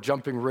now we're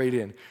jumping right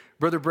in.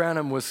 Brother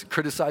Branham was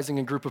criticizing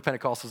a group of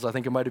Pentecostals. I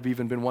think it might have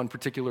even been one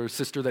particular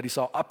sister that he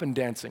saw up and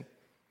dancing.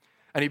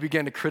 And he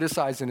began to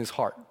criticize in his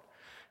heart.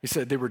 He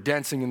said they were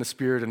dancing in the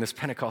Spirit and this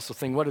Pentecostal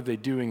thing. What are they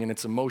doing? And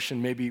it's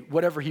emotion, maybe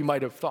whatever he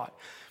might have thought.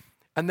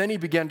 And then he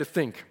began to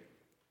think.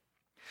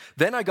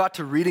 Then I got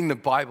to reading the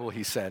Bible,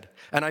 he said,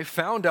 and I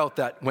found out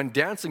that when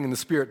dancing in the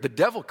Spirit, the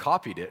devil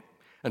copied it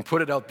and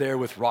put it out there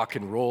with rock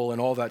and roll and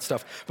all that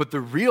stuff. But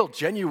the real,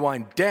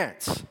 genuine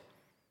dance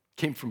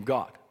came from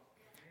God.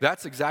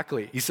 That's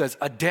exactly, he says,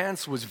 a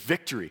dance was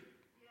victory.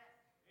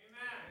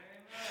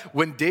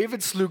 When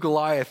David slew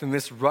Goliath and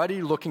this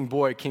ruddy-looking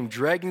boy came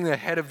dragging the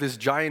head of this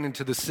giant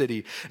into the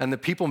city, and the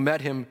people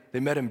met him, they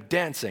met him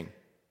dancing.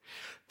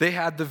 They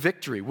had the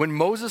victory. When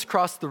Moses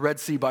crossed the Red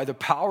Sea by the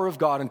power of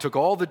God and took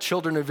all the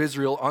children of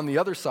Israel on the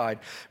other side,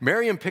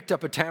 Miriam picked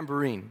up a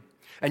tambourine.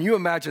 And you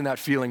imagine that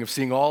feeling of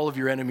seeing all of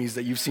your enemies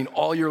that you've seen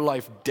all your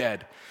life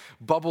dead.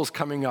 Bubbles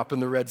coming up in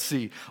the Red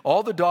Sea.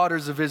 All the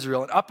daughters of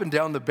Israel, and up and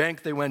down the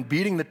bank they went,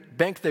 beating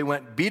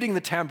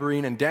the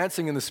tambourine and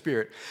dancing in the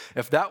Spirit.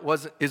 If that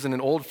isn't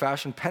an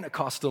old-fashioned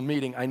Pentecostal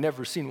meeting, I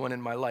never seen one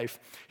in my life.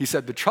 He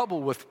said, the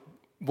trouble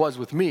was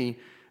with me,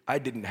 I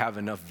didn't have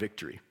enough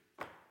victory.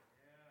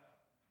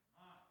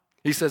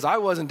 He says, I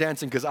wasn't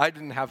dancing because I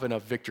didn't have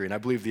enough victory. And I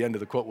believe the end of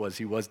the quote was,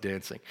 he was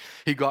dancing.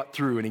 He got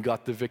through and he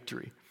got the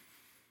victory.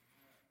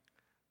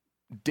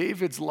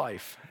 David's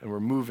life, and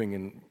we're moving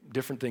in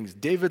different things,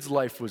 David's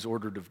life was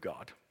ordered of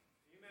God.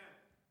 Amen.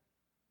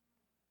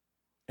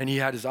 And he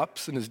had his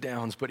ups and his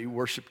downs, but he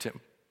worshiped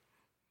him.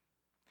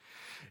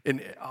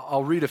 And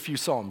I'll read a few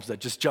Psalms that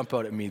just jump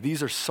out at me.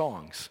 These are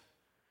songs.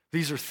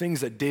 These are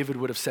things that David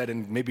would have said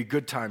in maybe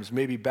good times,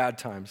 maybe bad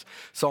times.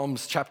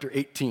 Psalms chapter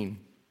 18.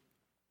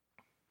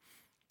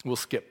 We'll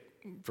skip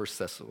 1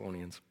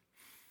 Thessalonians.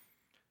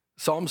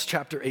 Psalms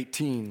chapter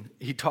 18,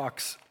 he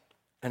talks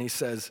and he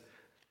says,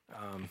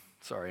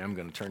 sorry, I'm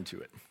going to turn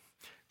to it.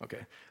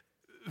 Okay.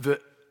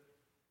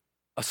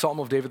 A psalm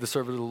of David, the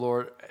servant of the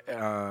Lord,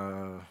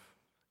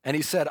 and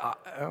he said,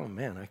 oh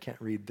man, I can't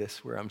read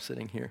this where I'm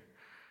sitting here.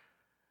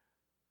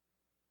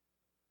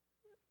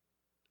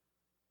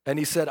 And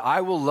he said,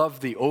 I will love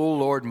thee, O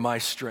Lord, my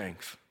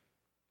strength.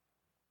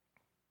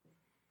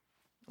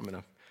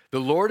 The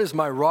Lord is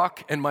my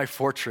rock and my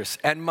fortress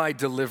and my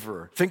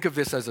deliverer. Think of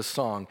this as a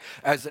song,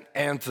 as an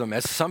anthem,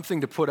 as something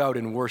to put out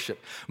in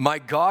worship. My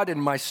God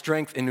and my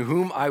strength, in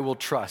whom I will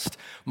trust,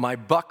 my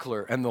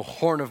buckler and the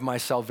horn of my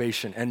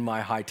salvation and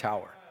my high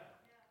tower.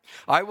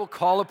 I will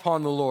call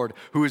upon the Lord,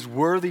 who is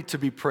worthy to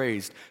be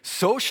praised.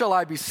 So shall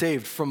I be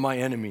saved from my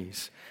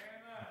enemies.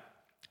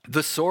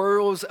 The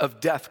sorrows of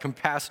death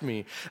compassed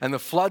me, and the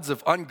floods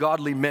of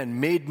ungodly men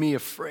made me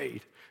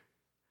afraid.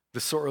 The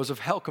sorrows of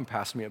hell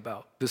compassed me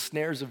about. The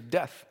snares of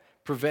death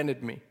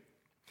prevented me.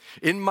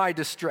 In my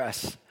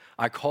distress,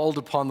 I called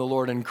upon the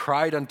Lord and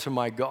cried unto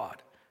my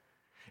God.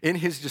 In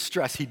his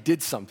distress, he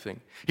did something.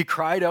 He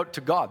cried out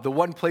to God, the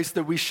one place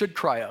that we should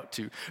cry out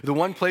to, the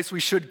one place we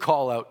should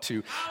call out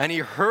to. And he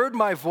heard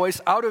my voice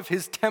out of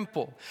his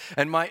temple,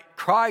 and my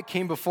cry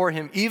came before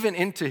him even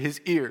into his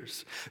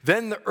ears.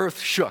 Then the earth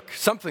shook,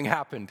 something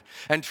happened,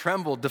 and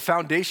trembled. The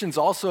foundations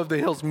also of the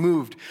hills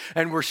moved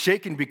and were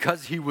shaken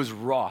because he was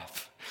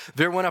wroth.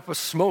 There went up a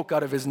smoke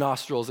out of his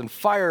nostrils, and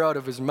fire out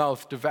of his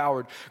mouth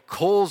devoured.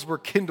 Coals were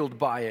kindled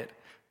by it.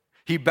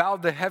 He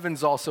bowed the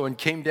heavens also and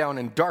came down,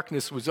 and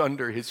darkness was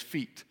under his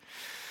feet.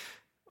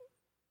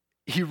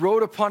 He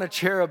rode upon a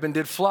cherub and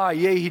did fly.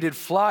 Yea, he did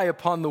fly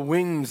upon the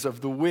wings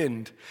of the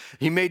wind.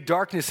 He made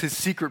darkness his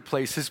secret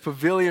place. His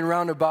pavilion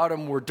round about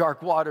him were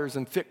dark waters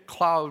and thick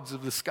clouds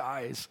of the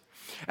skies.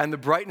 And the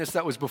brightness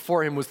that was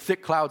before him was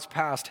thick clouds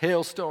past,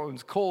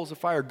 hailstones, coals of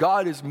fire.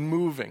 God is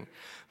moving.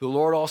 The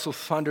Lord also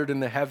thundered in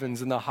the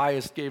heavens, and the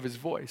highest gave his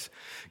voice.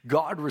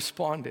 God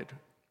responded.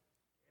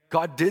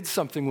 God did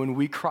something when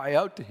we cry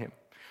out to him.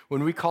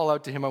 When we call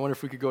out to him, I wonder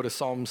if we could go to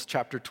Psalms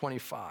chapter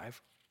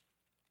 25.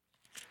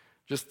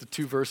 Just the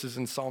 2 verses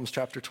in Psalms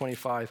chapter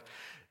 25.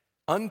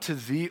 Unto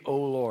thee, O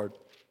Lord,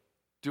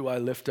 do I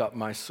lift up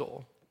my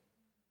soul.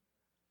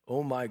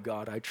 O my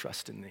God, I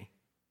trust in thee.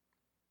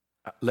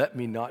 Let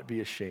me not be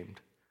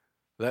ashamed.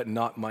 Let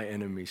not my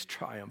enemies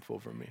triumph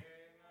over me.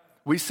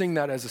 We sing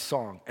that as a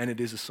song, and it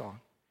is a song.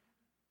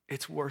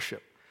 It's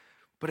worship.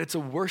 But it's a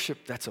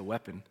worship that's a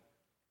weapon.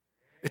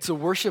 It's a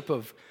worship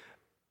of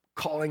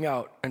calling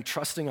out and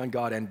trusting on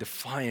God and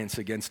defiance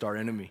against our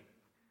enemy.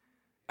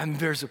 And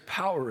there's a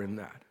power in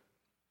that.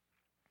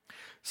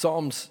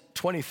 Psalms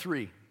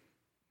 23.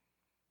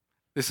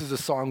 This is a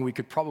song we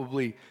could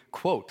probably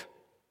quote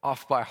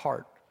off by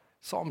heart.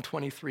 Psalm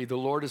 23, the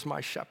Lord is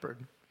my shepherd.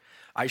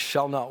 I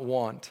shall not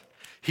want.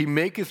 He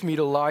maketh me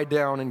to lie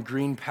down in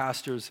green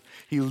pastures.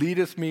 He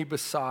leadeth me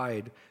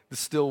beside the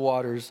still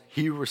waters.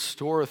 He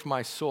restoreth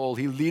my soul.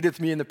 He leadeth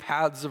me in the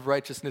paths of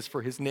righteousness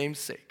for his name's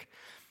sake.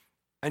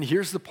 And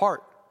here's the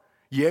part.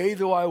 Yea,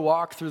 though I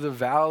walk through the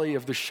valley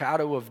of the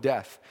shadow of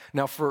death.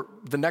 Now for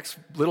the next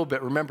little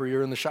bit, remember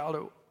you're in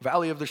the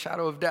valley of the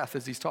shadow of death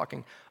as he's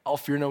talking. I'll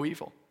fear no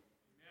evil.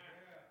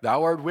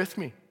 Thou art with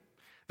me.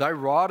 Thy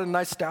rod and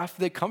thy staff,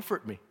 they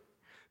comfort me.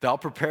 Thou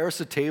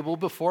preparest a table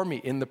before me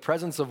in the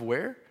presence of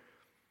where?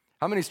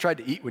 How many's tried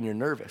to eat when you're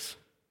nervous?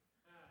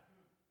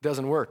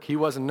 Doesn't work. He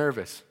wasn't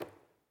nervous.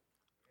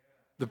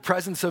 The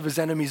presence of his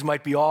enemies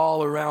might be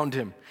all around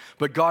him,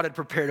 but God had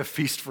prepared a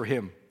feast for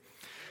him.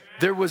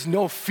 There was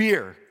no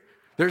fear.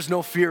 There's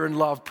no fear in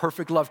love.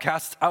 Perfect love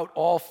casts out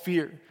all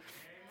fear.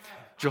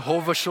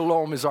 Jehovah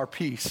Shalom is our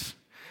peace.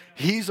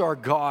 He's our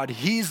God.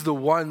 He's the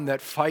one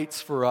that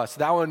fights for us.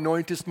 Thou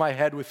anointest my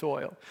head with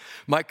oil.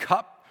 My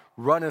cup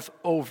runneth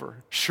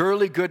over.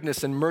 Surely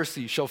goodness and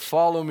mercy shall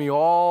follow me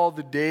all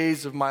the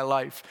days of my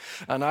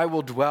life, and I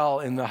will dwell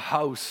in the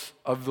house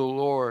of the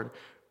Lord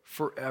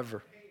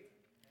forever.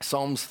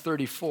 Psalms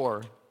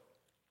 34.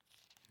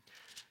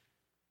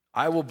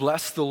 I will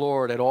bless the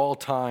Lord at all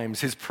times.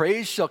 His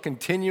praise shall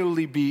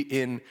continually be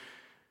in,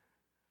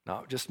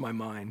 not just my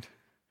mind,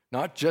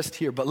 not just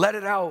here, but let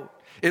it out.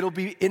 It'll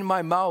be in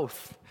my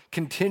mouth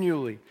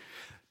continually.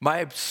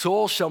 My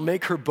soul shall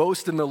make her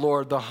boast in the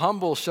Lord. The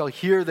humble shall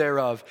hear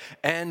thereof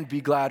and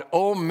be glad.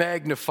 Oh,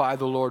 magnify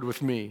the Lord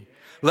with me.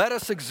 Let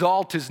us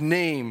exalt his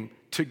name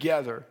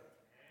together.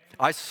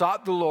 I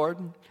sought the Lord,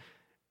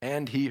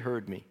 and he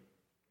heard me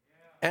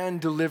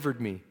and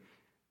delivered me.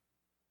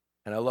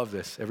 And I love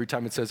this. Every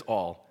time it says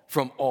all,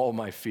 from all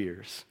my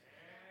fears.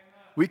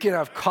 We can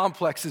have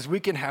complexes.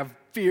 We can have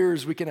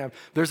fears.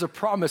 There's a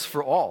promise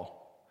for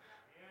all.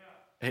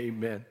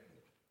 Amen.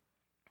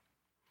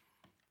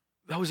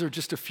 Those are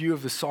just a few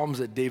of the Psalms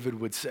that David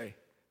would say.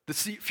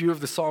 Few of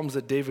the Psalms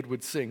that David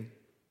would sing.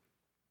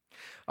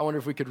 I wonder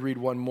if we could read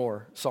one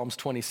more. Psalms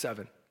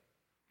 27.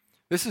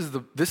 This is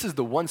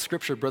the one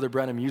scripture Brother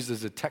Branham used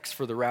as a text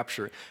for the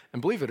rapture.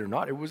 And believe it or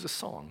not, it was a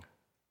song.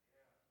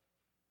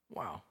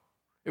 Wow.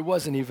 It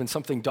wasn't even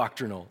something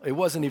doctrinal. It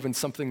wasn't even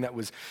something that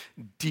was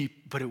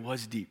deep, but it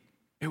was deep.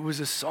 It was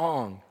a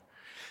song.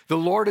 The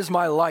Lord is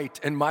my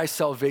light and my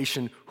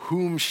salvation.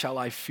 Whom shall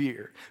I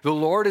fear? The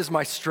Lord is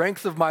my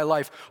strength of my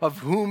life. Of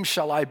whom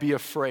shall I be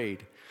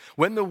afraid?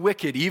 When the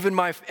wicked, even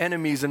my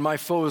enemies and my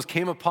foes,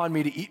 came upon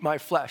me to eat my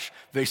flesh,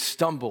 they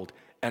stumbled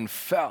and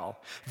fell.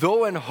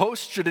 Though an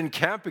host should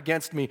encamp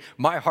against me,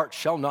 my heart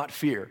shall not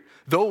fear.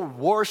 Though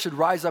war should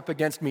rise up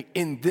against me,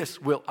 in this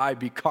will I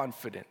be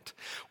confident.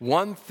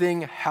 One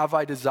thing have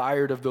I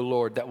desired of the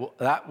Lord,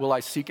 that will I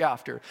seek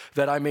after,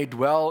 that I may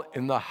dwell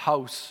in the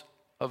house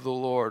of the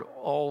Lord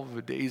all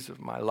the days of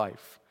my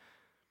life.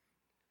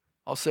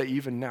 I'll say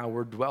even now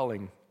we're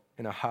dwelling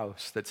in a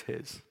house that's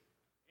his.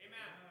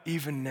 Amen.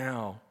 Even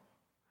now.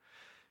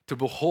 To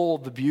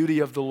behold the beauty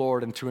of the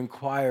Lord and to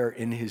inquire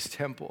in his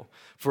temple.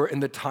 For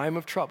in the time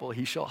of trouble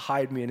he shall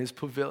hide me in his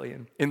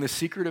pavilion. In the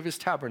secret of his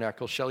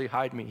tabernacle shall he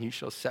hide me. He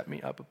shall set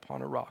me up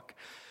upon a rock.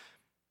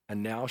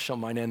 And now shall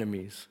mine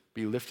enemies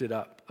be lifted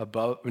up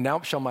above,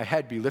 now shall my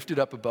head be lifted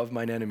up above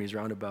mine enemies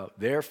round about.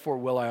 Therefore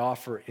will I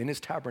offer in his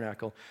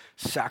tabernacle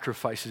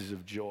sacrifices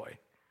of joy.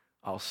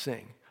 I'll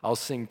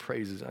sing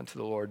praises unto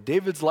the Lord.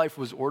 David's life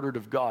was ordered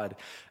of God,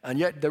 and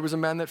yet there was a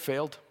man that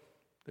failed.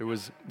 There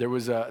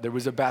was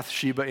a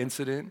Bathsheba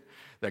incident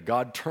that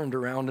God turned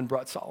around and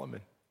brought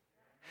Solomon.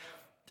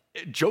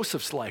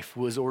 Joseph's life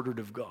was ordered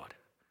of God.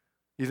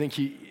 You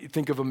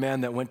think of a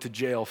man that went to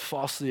jail,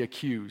 falsely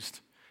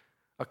accused,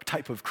 a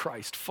type of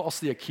Christ,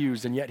 falsely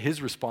accused, and yet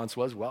his response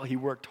was, well, he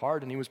worked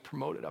hard and he was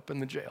promoted up in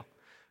the jail.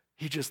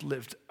 He just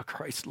lived a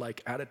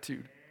Christ-like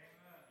attitude.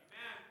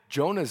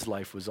 Jonah's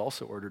life was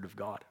also ordered of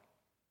God.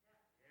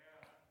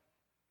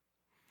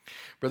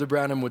 Brother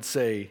Branham would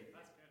say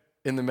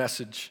in the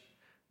message,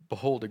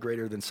 behold, a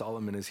greater than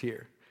Solomon is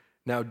here.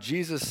 Now,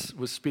 Jesus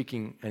was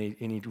speaking, and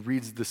he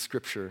reads the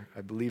scripture,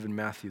 I believe in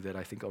Matthew, that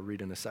I think I'll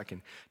read in a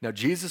second. Now,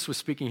 Jesus was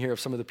speaking here of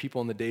some of the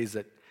people in the days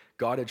that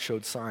God had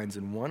showed signs,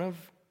 and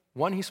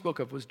one he spoke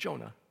of was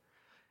Jonah.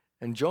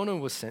 And Jonah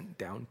was sent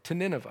down to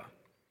Nineveh.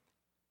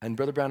 And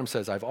Brother Branham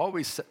says, I've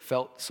always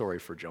felt sorry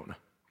for Jonah,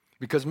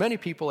 because many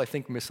people, I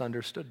think,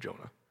 misunderstood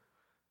Jonah.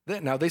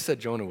 Now, they said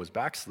Jonah was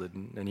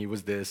backslidden, and he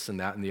was this and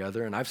that and the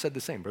other, and I've said the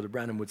same. Brother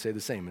Branham would say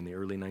the same in the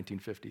early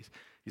 1950s.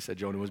 He said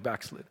Jonah was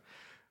backslid.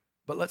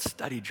 But let's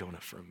study Jonah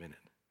for a minute.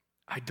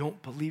 I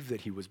don't believe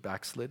that he was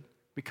backslid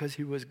because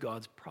he was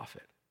God's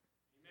prophet.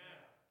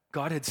 Amen.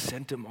 God had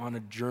sent him on a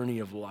journey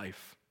of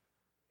life,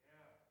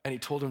 and he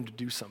told him to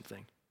do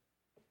something.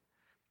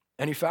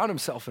 And he found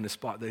himself in a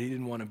spot that he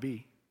didn't want to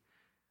be.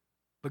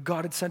 But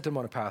God had sent him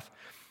on a path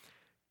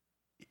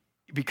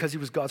because he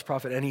was God's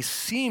prophet, and he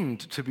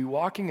seemed to be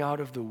walking out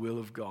of the will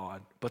of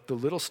God. But the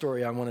little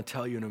story I want to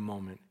tell you in a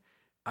moment,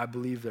 I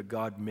believe that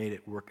God made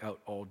it work out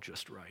all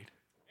just right.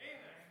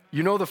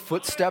 You know, the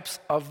footsteps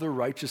of the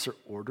righteous are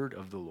ordered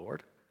of the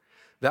Lord.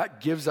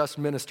 That gives us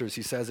ministers,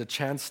 he says, a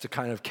chance to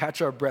kind of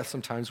catch our breath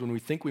sometimes when we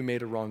think we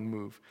made a wrong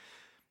move.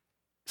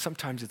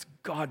 Sometimes it's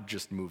God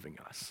just moving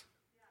us.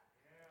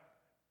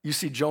 You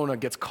see, Jonah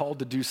gets called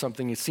to do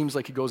something. It seems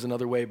like he goes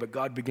another way, but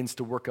God begins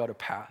to work out a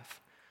path.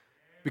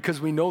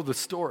 Because we know the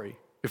story.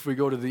 If we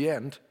go to the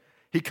end,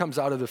 he comes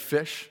out of the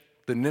fish.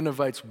 The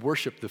Ninevites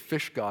worship the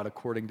fish god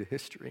according to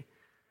history.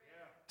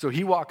 So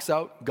he walks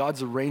out.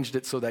 God's arranged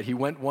it so that he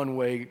went one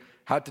way,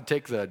 had to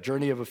take the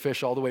journey of a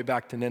fish all the way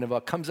back to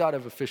Nineveh, comes out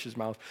of a fish's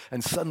mouth,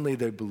 and suddenly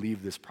they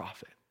believe this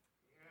prophet.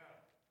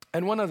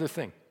 And one other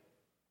thing.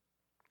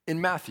 In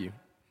Matthew,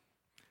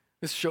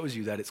 this shows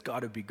you that it's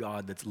got to be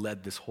God that's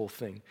led this whole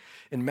thing.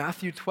 In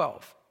Matthew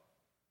 12,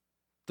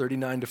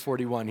 39 to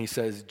 41, he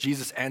says,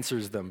 Jesus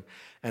answers them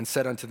and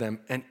said unto them,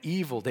 an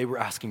evil, they were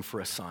asking for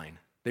a sign.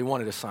 They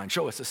wanted a sign.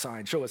 Show us a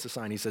sign. Show us a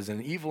sign. He says,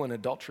 an evil and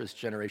adulterous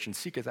generation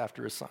seeketh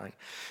after a sign.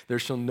 There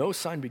shall no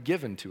sign be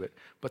given to it,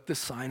 but the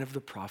sign of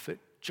the prophet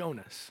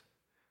Jonas.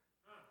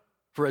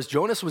 For as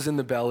Jonas was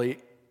in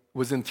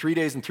 3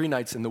 days and 3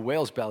 nights in the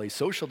whale's belly,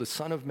 so shall the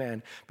Son of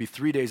Man be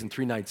 3 days and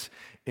 3 nights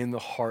in the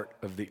heart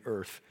of the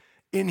earth.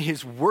 In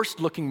his worst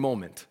looking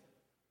moment,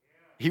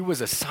 he was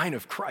a sign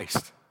of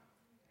Christ.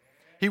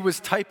 He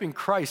was typing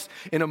Christ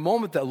in a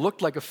moment that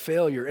looked like a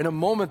failure, in a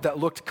moment that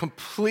looked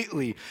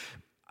completely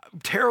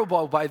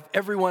terrible by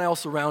everyone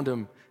else around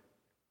him.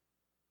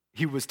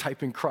 He was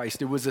typing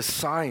Christ. It was a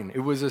sign. It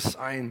was a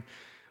sign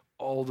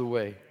all the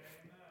way.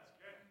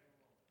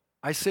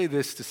 I say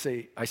that to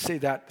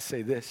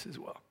say this as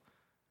well.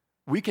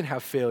 We can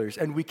have failures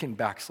and we can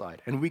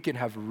backslide and we can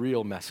have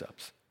real mess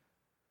ups.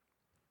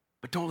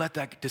 But don't let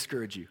that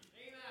discourage you.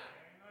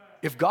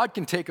 If God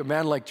can take a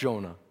man like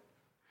Jonah,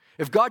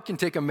 if God can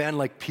take a man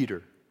like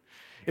Peter,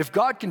 if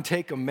God can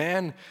take a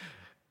man,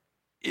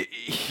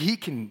 he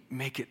can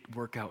make it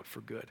work out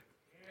for good.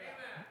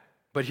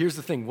 But here's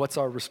the thing, what's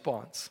our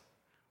response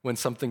when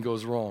something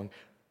goes wrong?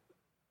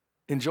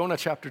 In Jonah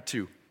chapter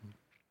 2,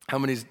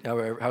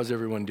 how's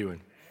everyone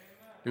doing?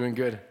 Doing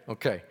good?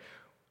 Okay.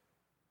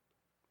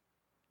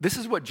 This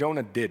is what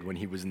Jonah did when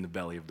he was in the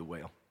belly of the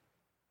whale.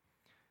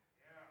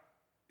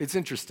 It's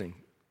interesting.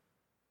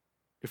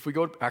 If we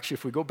go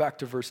back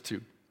to verse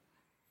 2,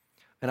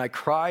 and I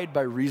cried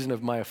by reason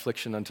of my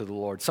affliction unto the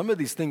Lord. Some of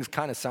these things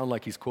kind of sound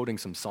like he's quoting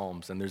some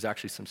Psalms, and there's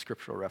actually some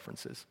scriptural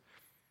references.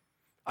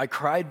 I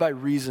cried by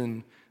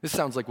reason, this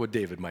sounds like what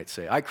David might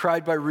say. I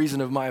cried by reason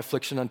of my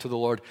affliction unto the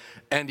Lord,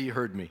 and he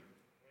heard me.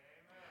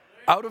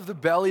 Out of the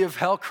belly of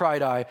hell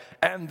cried I,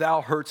 and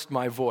thou heardst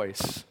my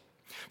voice.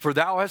 For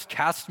thou hast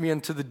cast me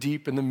into the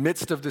deep, in the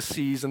midst of the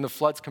seas, and the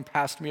floods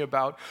compassed me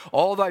about.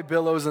 All thy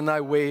billows and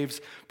thy waves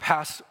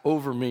passed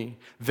over me.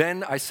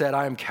 Then I said,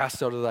 I am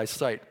cast out of thy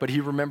sight. But he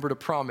remembered a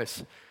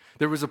promise.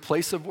 There was a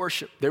place of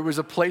worship. There was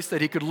a place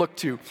that he could look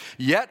to.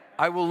 Yet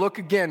I will look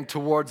again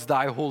towards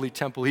thy holy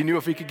temple. He knew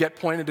if he could get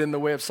pointed in the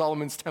way of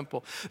Solomon's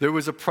temple, there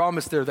was a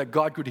promise there that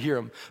God could hear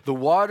him. The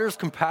waters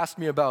compassed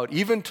me about,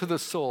 even to the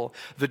soul.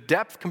 The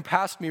depth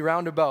compassed me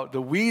round about.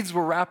 The weeds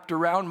were wrapped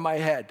around my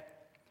head.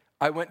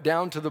 I went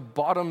down to the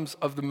bottoms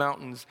of the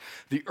mountains.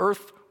 The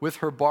earth with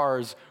her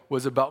bars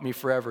was about me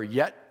forever.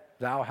 Yet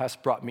thou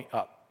hast brought me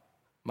up,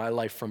 my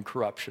life from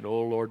corruption. O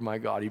Lord, my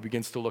God. He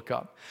begins to look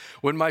up.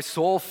 When my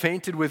soul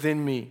fainted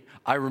within me,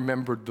 I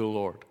remembered the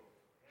Lord.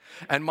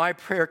 And my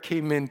prayer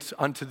came in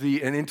unto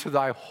thee and into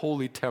thy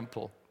holy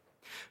temple.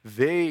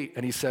 They,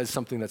 and he says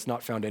something that's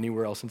not found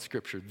anywhere else in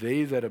Scripture,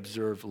 they that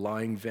observe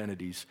lying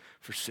vanities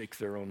forsake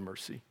their own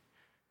mercy.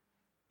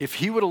 If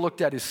he would have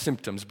looked at his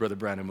symptoms, Brother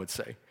Branham would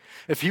say,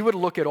 if he would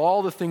have looked at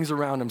all the things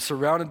around him,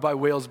 surrounded by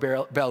whale's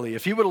belly,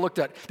 if he would have looked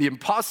at the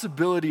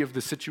impossibility of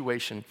the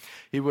situation,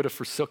 he would have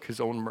forsook his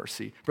own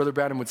mercy. Brother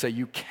Branham would say,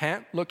 you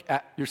can't look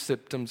at your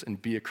symptoms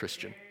and be a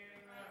Christian.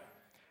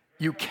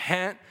 You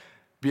can't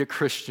be a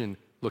Christian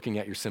looking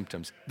at your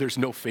symptoms. There's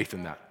no faith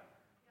in that.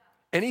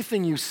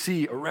 Anything you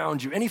see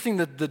around you, anything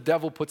that the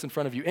devil puts in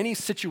front of you, any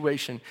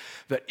situation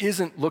that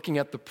isn't looking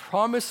at the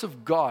promise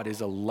of God is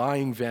a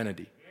lying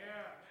vanity.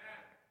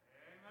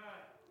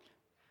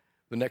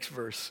 The next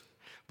verse,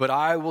 but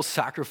I will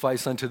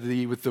sacrifice unto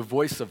thee with the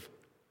voice of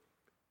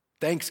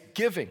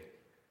thanksgiving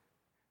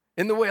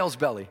in the whale's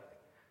belly.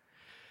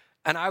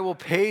 And I will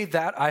pay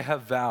that I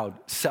have vowed.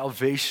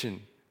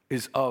 Salvation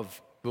is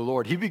of the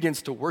Lord. He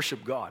begins to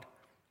worship God.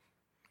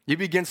 He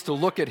begins to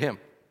look at him.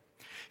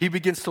 He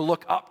begins to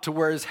look up to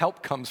where his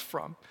help comes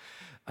from.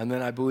 And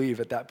then I believe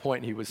at that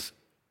point he was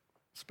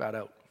spat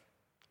out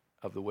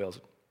of the whales,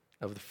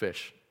 of the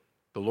fish.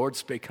 The Lord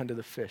spake unto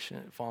the fish,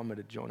 and it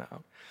vomited Jonah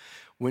out.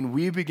 When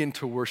we begin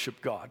to worship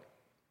God,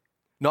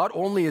 not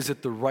only is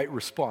it the right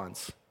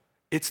response,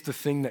 it's the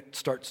thing that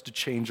starts to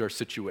change our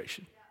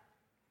situation.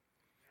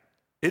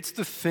 It's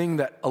the thing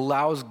that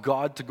allows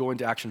God to go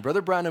into action.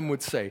 Brother Branham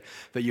would say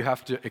that you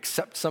have to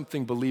accept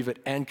something, believe it,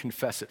 and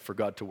confess it for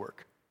God to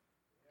work.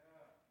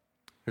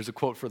 There's a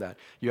quote for that.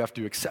 You have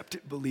to accept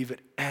it, believe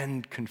it,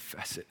 and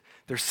confess it.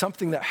 There's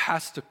something that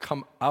has to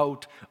come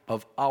out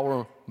of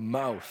our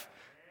mouth.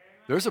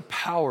 There's a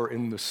power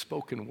in the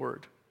spoken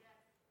word.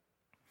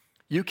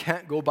 You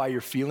can't go by your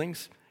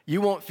feelings.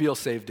 You won't feel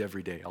saved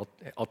every day.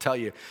 I'll tell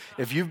you,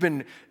 if you've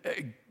been,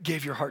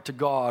 gave your heart to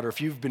God, or if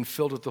you've been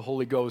filled with the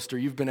Holy Ghost, or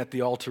you've been at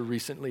the altar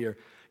recently, or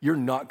you're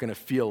not going to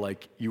feel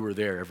like you were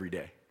there every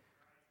day.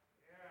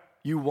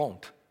 You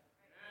won't.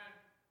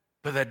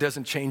 But that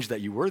doesn't change that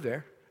you were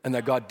there and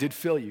that God did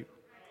fill you.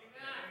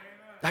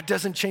 That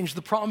doesn't change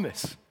the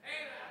promise.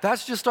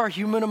 That's just our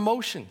human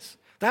emotions.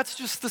 That's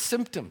just the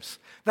symptoms.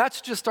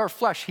 That's just our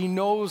flesh. He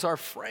knows our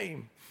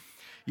frame.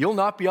 You'll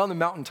not be on the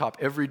mountaintop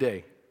every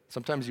day.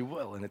 Sometimes you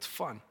will, and it's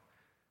fun.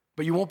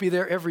 But you won't be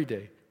there every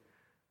day.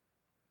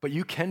 But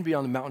you can be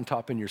on the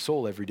mountaintop in your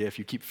soul every day if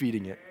you keep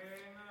feeding it.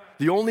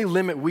 The only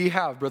limit we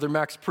have, Brother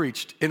Max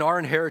preached, in our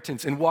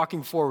inheritance, in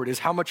walking forward, is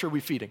how much are we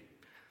feeding?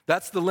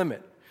 That's the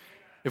limit.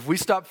 If we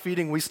stop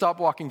feeding, we stop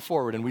walking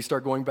forward, and we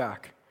start going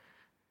back.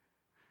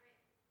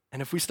 And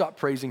if we stop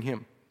praising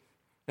him,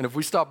 and if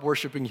we stop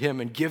worshiping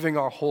him and giving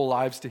our whole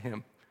lives to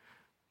him,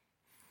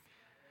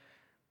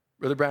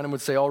 Brother Branham would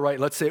say, all right,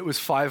 let's say it was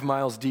 5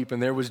 miles deep,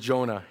 and there was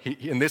Jonah.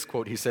 In this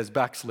quote, he says,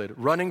 backslid,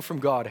 running from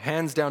God,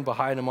 hands down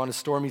behind him on a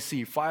stormy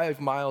sea, 5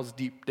 miles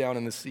deep down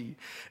in the sea,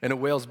 in a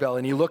whale's belly.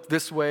 And he looked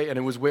this way, and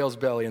it was whale's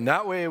belly. And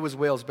that way, it was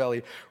whale's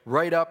belly.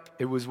 Right up,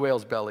 it was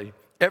whale's belly.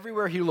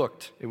 Everywhere he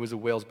looked, it was a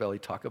whale's belly.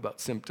 Talk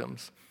about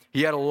symptoms.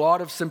 He had a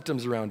lot of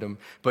symptoms around him,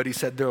 but he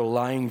said they're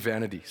lying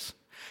vanities.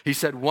 He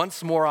said,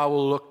 once more I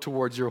will look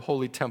towards your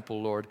holy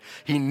temple, Lord.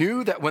 He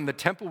knew that when the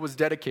temple was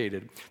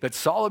dedicated, that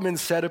Solomon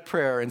said a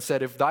prayer and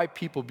said, if thy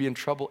people be in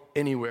trouble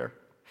anywhere,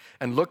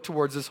 and look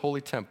towards this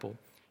holy temple,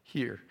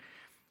 here.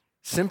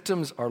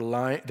 Symptoms are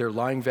they're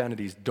lying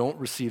vanities. Don't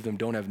receive them.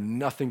 Don't have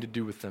nothing to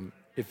do with them.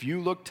 If you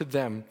look to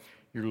them,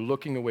 you're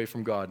looking away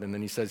from God. And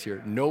then he says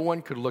here, no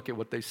one could look at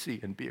what they see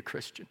and be a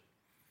Christian.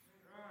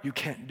 You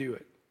can't do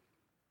it.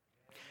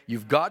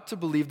 You've got to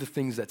believe the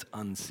things that's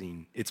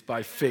unseen. It's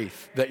by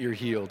faith that you're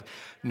healed,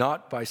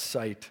 not by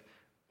sight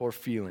or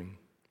feeling.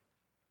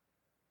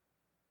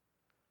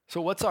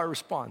 So what's our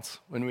response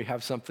when we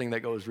have something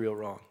that goes real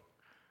wrong?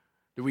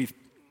 You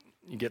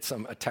get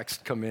a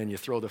text come in, you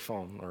throw the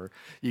phone, or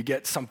you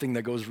get something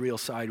that goes real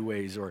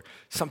sideways, or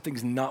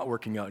something's not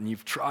working out, and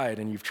you've tried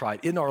and you've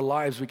tried. In our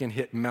lives, we can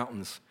hit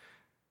mountains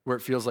where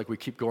it feels like we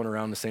keep going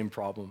around the same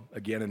problem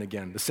again and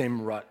again, the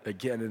same rut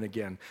again and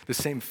again, the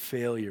same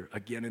failure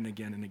again and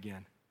again and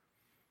again.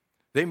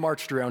 They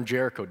marched around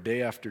Jericho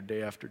day after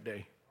day after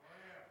day.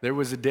 There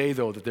was a day,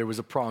 though, that there was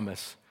a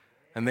promise,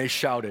 and they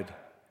shouted,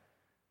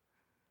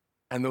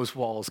 and those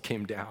walls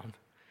came down.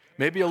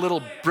 Maybe a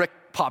little brick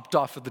popped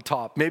off at the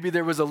top. Maybe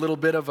there was a little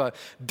bit of a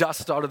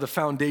dust out of the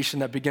foundation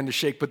that began to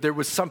shake, but there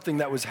was something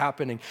that was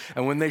happening.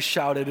 And when they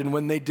shouted and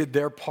when they did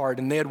their part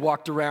and they had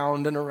walked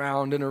around and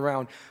around and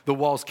around, the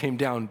walls came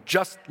down,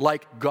 just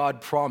like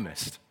God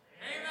promised.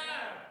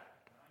 Amen.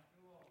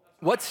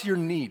 What's your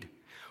need?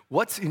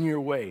 What's in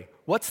your way?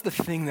 What's the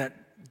thing that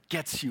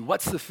gets you?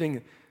 What's the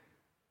thing?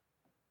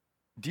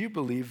 Do you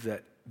believe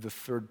that the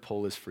third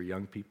pole is for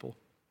young people?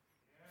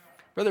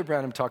 Brother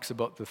Branham talks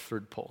about the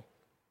third pole.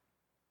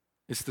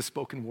 It's the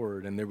spoken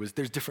word, and there's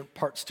different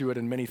parts to it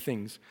and many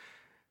things.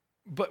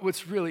 But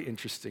what's really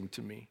interesting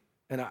to me,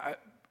 and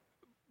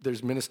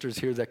there's ministers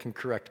here that can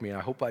correct me. I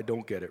hope I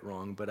don't get it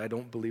wrong, but I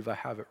don't believe I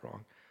have it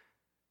wrong.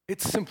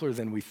 It's simpler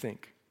than we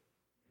think.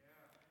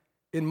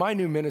 In my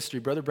new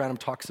ministry, Brother Branham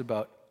talks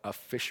about a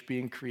fish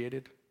being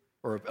created,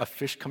 or a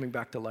fish coming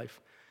back to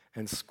life,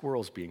 and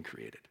squirrels being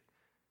created.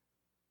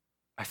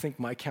 I think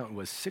my count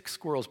was 6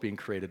 squirrels being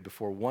created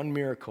before one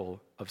miracle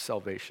of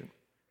salvation.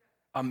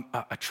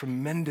 A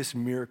tremendous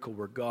miracle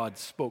where God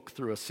spoke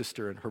through a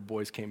sister and her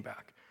boys came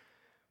back.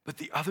 But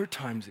the other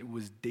times it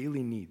was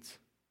daily needs.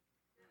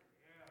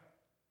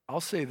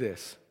 I'll say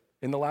this.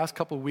 In the last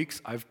couple of weeks,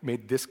 I've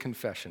made this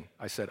confession.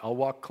 I said, I'll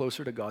walk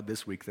closer to God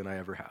this week than I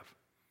ever have.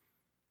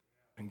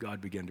 And God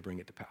began to bring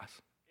it to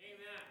pass. Amen.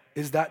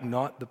 Is that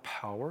not the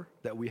power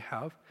that we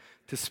have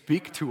to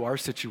speak to our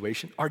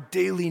situation, our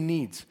daily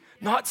needs?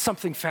 Not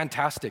something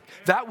fantastic.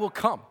 That will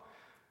come.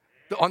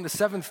 On the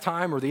 7th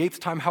time or the 8th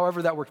time,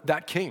 however that worked,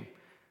 that came.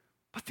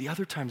 But the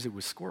other times it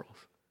was squirrels.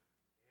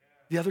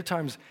 The other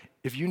times,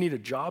 if you need a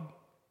job,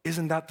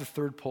 isn't that the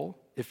third pole?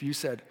 If you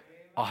said,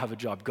 I'll have a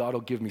job, God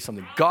will give me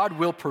something. God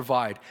will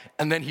provide,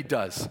 and then he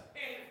does.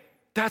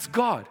 That's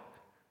God.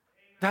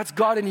 That's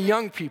God in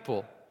young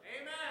people.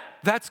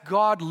 That's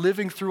God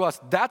living through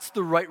us. That's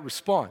the right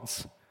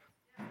response.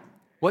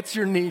 What's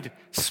your need?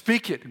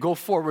 Speak it. Go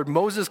forward.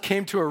 Moses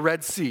came to a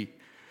Red Sea.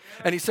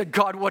 And he said,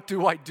 God, what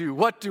do I do?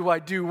 What do I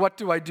do? What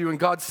do I do? And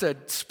God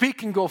said,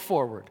 speak and go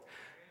forward.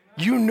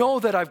 You know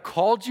that I've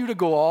called you to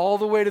go all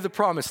the way to the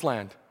promised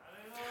land.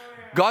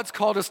 God's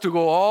called us to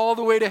go all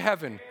the way to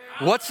heaven.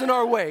 What's in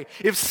our way?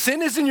 If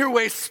sin is in your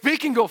way,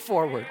 speak and go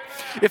forward.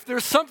 If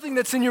there's something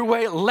that's in your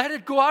way, let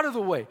it go out of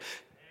the way.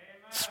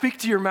 Speak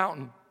to your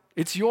mountain.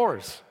 It's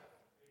yours.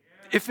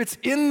 If it's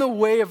in the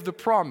way of the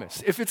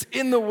promise, if it's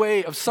in the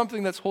way of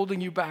something that's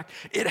holding you back,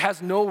 it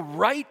has no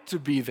right to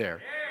be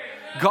there.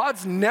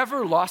 God's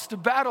never lost a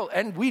battle,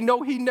 and we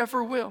know he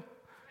never will.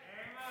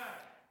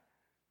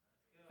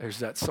 There's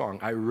that song,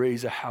 I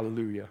raise a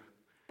hallelujah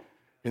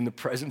in the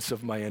presence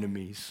of my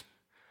enemies.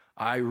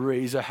 I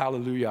raise a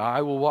hallelujah.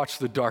 I will watch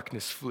the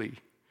darkness flee.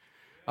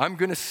 I'm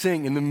going to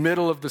sing in the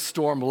middle of the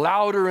storm,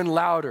 louder and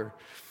louder.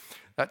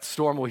 That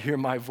storm will hear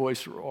my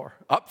voice roar.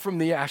 Up from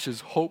the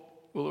ashes,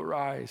 hope will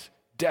arise.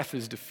 Death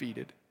is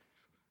defeated.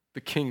 The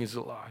King is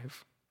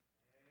alive.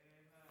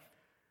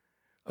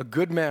 A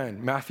good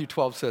man, Matthew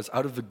 12 says,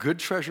 out of the good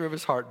treasure of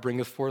his heart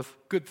bringeth forth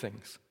good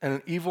things. And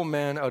an evil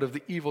man out of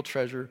the evil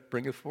treasure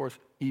bringeth forth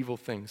evil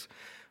things.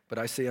 But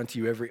I say unto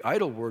you, every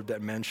idle word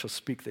that man shall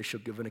speak, they shall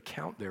give an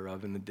account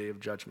thereof in the day of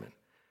judgment.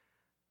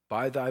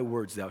 By thy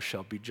words thou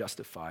shalt be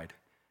justified,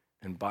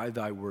 and by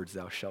thy words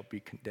thou shalt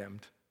be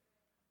condemned.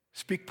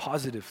 Speak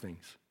positive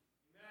things.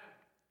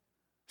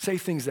 Say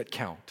things that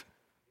count.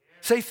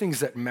 Say things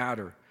that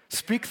matter.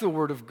 Speak the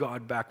word of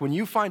God back. When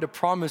you find a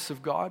promise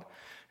of God,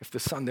 if the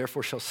Son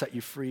therefore shall set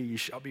you free, you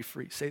shall be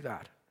free. Say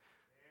that.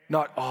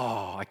 Not,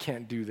 oh, I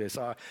can't do this.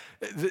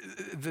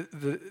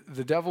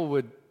 The devil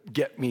would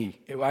get me.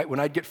 When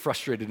I'd get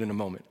frustrated in a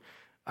moment,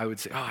 I would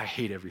say, oh, I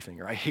hate everything,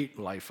 or I hate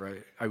life,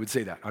 or I would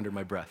say that under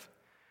my breath.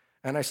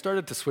 And I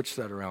started to switch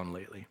that around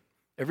lately.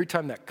 Every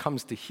time that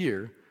comes to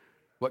here,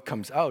 what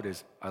comes out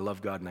is, I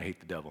love God and I hate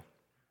the devil.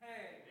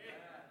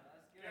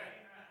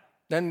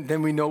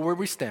 Then we know where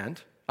we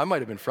stand. I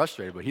might have been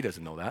frustrated, but he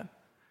doesn't know that.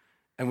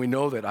 And we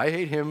know that I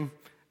hate him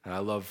and I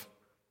love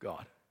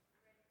God.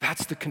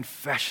 That's the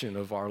confession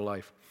of our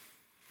life.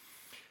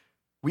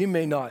 We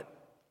may not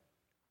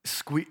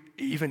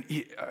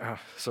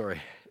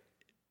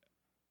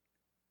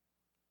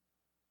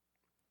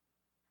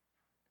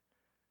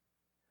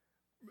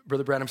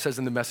Brother Branham says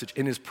in the message,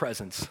 in his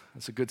presence.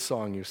 That's a good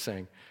song you're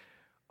saying.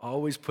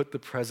 Always put the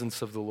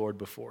presence of the Lord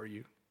before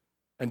you.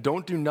 And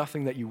don't do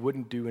nothing that you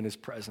wouldn't do in his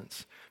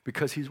presence,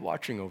 because he's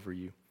watching over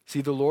you.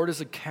 See, the Lord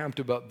is encamped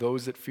about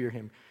those that fear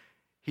him.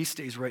 He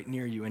stays right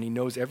near you, and he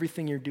knows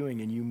everything you're doing,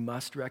 and you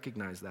must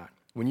recognize that.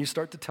 When you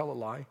start to tell a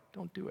lie,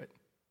 don't do it.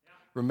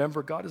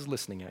 Remember, God is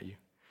listening at you.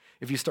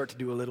 If you start to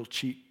do a little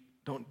cheat,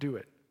 don't do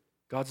it.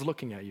 God's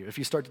looking at you. If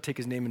you start to take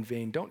his name in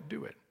vain, don't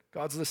do it.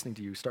 God's listening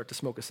to you. Start to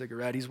smoke a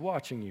cigarette, he's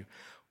watching you.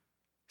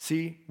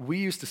 See, we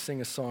used to sing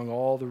a song,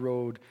 all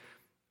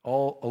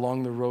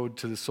along the road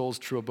to the soul's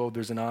true abode,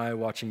 there's an eye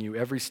watching you.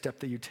 Every step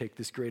that you take,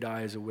 this great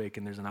eye is awake,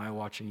 and there's an eye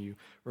watching you.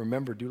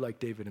 Remember, do like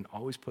David and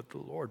always put the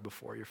Lord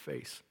before your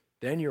face.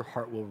 then your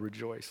heart will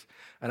rejoice.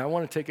 And I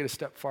want to take it a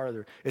step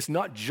farther. It's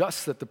not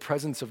just that the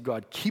presence of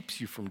God keeps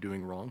you from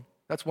doing wrong.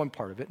 That's one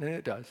part of it, and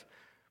it does.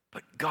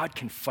 But God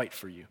can fight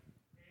for you.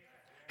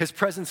 His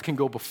presence can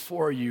go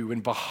before you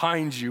and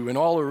behind you and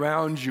all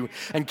around you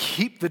and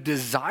keep the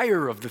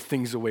desire of the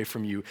things away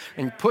from you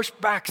and push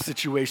back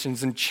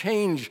situations and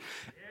change.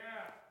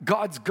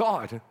 God's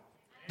God.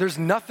 There's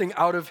nothing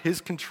out of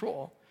his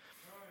control.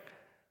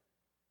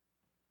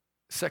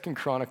 2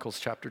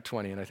 Chronicles chapter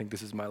 20, and I think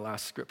this is my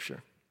last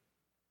scripture.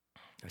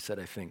 I said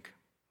I think,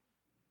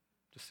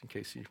 just in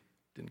case you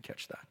didn't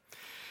catch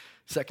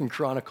that. 2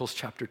 Chronicles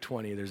chapter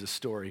 20, there's a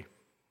story.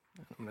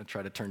 I'm going to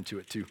try to turn to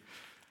it too.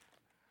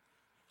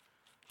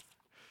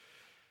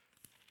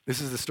 This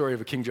is the story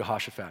of a King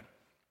Jehoshaphat.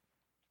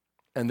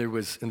 And there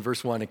was, in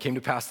verse 1, it came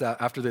to pass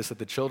that after this that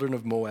the children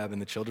of Moab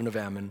and the children of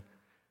Ammon,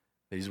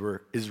 these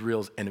were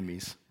Israel's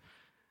enemies,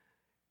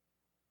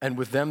 and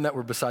with them that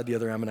were beside the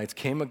other Ammonites,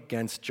 came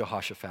against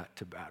Jehoshaphat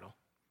to battle.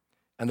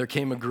 And there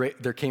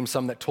came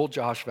some that told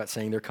Jehoshaphat,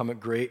 saying, there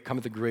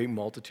cometh a great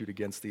multitude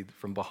against thee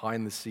from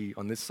behind the sea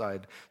on this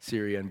side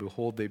Syria, and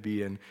behold, they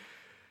be in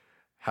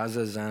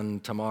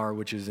Hazazon Tamar,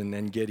 which is in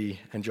En-gedi.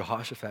 And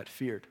Jehoshaphat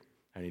feared,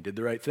 and he did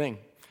the right thing.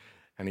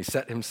 And he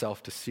set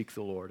himself to seek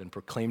the Lord and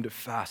proclaimed a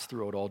fast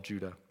throughout all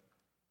Judah.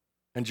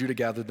 And Judah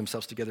gathered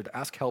themselves together to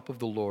ask help of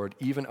the Lord.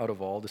 Even out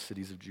of all the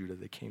cities of Judah,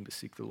 they came to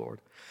seek the Lord.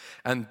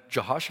 And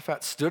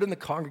Jehoshaphat stood in the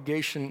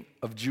congregation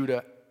of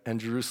Judah and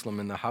Jerusalem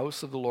in the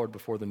house of the Lord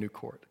before the new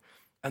court.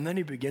 And then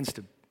he begins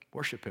to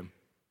worship him.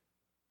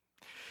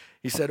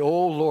 He said,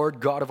 O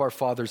Lord, God of our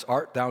fathers,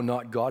 art thou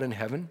not God in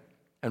heaven?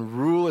 And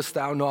rulest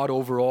thou not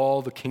over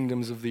all the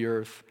kingdoms of the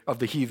earth, of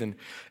the heathen?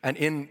 And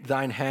in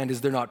thine hand is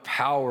there not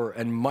power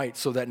and might,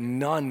 so that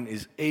none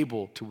is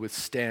able to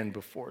withstand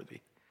before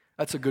thee?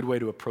 That's a good way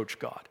to approach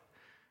God.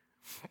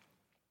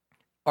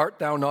 Art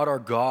thou not our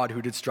God,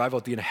 who didst drive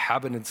out the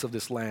inhabitants of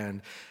this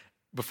land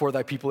before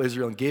thy people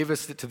Israel, and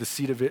gavest it to the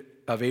seed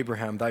of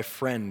Abraham, thy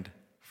friend,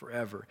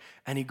 forever?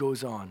 And he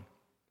goes on.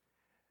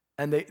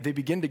 And they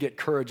begin to get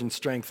courage and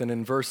strength. And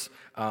in verse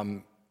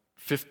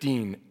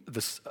 15,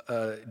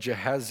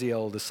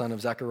 Jehaziel, the son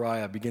of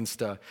Zechariah,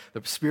 the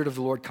Spirit of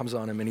the Lord comes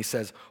on him, and he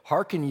says,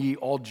 hearken ye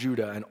all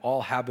Judah and all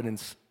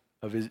inhabitants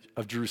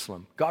of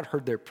Jerusalem. God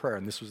heard their prayer,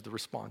 and this was the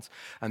response.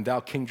 And thou,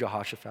 King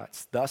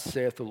Jehoshaphat, thus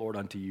saith the Lord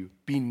unto you,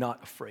 be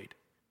not afraid,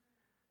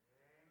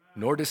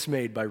 nor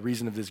dismayed by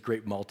reason of this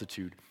great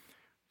multitude,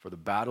 for the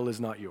battle is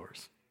not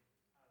yours,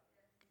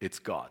 it's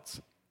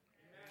God's.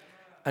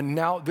 And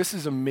now this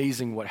is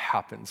amazing what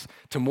happens.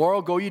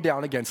 Tomorrow go ye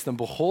down against them.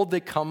 Behold, they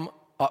come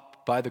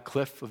up by the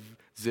cliff of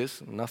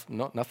Ziz.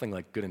 Nothing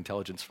like good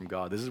intelligence from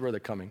God. This is where they're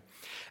coming.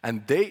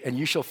 And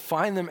you shall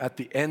find them at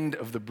the end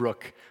of the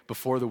brook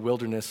before the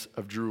wilderness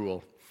of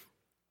Jeruel.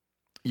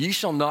 Ye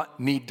shall not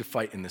need to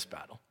fight in this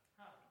battle.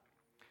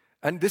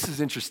 And this is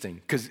interesting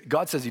because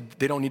God says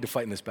they don't need to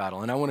fight in this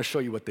battle. And I want to show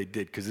you what they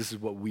did, because this is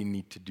what we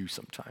need to do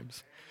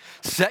sometimes.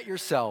 Set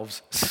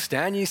yourselves,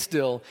 stand ye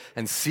still,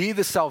 and see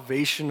the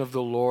salvation of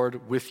the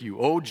Lord with you.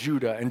 O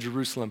Judah and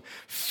Jerusalem,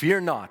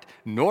 fear not,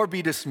 nor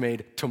be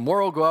dismayed.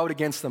 Tomorrow go out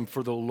against them,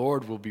 for the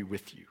Lord will be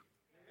with you.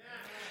 Amen.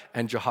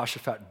 And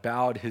Jehoshaphat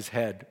bowed his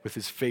head with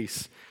his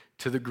face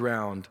to the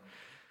ground.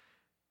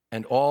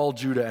 And all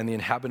Judah and the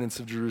inhabitants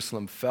of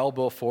Jerusalem fell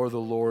before the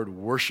Lord,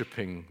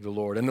 worshiping the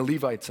Lord. And the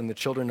Levites and the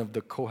children of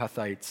the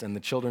Kohathites and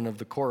the children of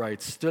the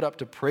Korites stood up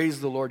to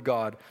praise the Lord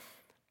God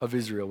of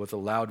Israel with a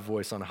loud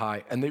voice on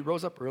high. And they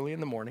rose up early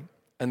in the morning,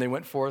 and they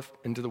went forth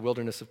into the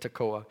wilderness of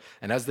Tekoa.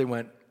 And as they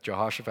went,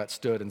 Jehoshaphat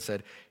stood and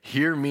said,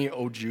 hear me,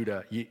 O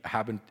Judah,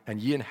 and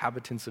ye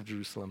inhabitants of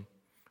Jerusalem.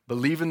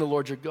 Believe in the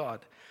Lord your God,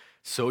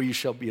 so ye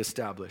shall be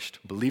established.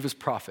 Believe his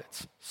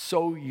prophets,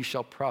 so ye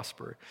shall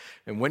prosper.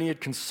 And when he had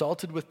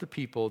consulted with the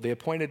people, they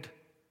appointed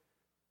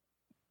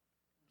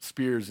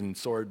spears and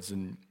swords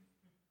and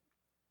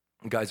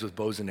guys with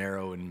bows and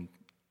arrow and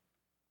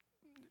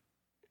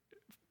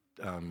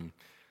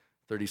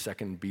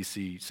 32nd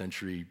BC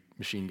century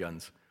machine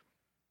guns.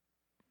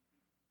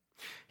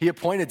 He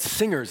appointed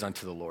singers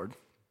unto the Lord,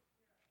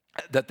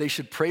 that they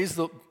should praise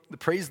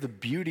the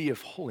beauty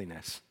of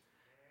holiness.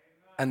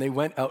 And they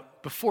went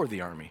out before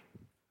the army.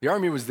 The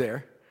army was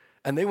there,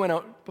 and they went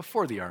out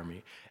before the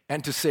army.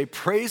 And to say,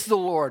 praise the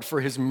Lord,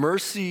 for his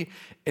mercy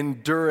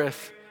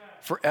endureth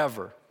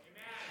forever.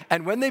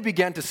 And when they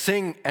began to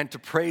sing and to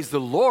praise,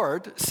 the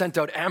Lord sent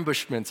out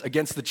ambushments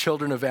against the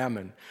children of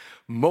Ammon,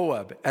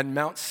 Moab, and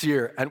Mount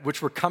Seir,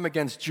 which were come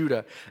against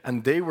Judah,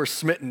 and they were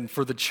smitten.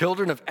 For the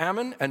children of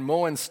Ammon and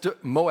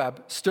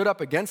Moab stood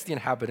up against the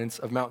inhabitants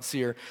of Mount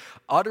Seir,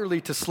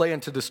 utterly to slay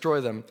and to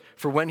destroy them.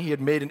 For when they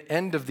had made an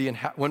end of the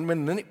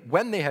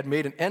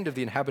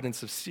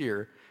inhabitants of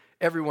Seir,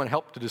 everyone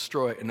helped to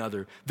destroy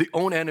another. The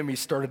own enemies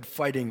started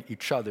fighting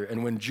each other.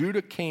 And when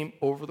Judah came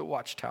over the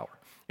watchtower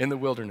in the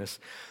wilderness,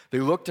 they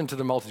looked into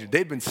the multitude.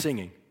 They'd been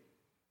singing.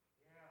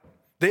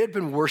 They had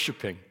been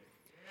worshiping.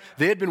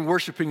 They had been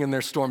worshiping in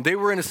their storm. They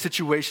were in a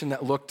situation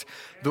that looked,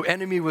 the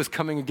enemy was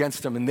coming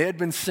against them, and they had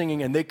been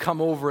singing, and they come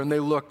over and they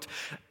looked,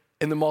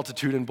 in the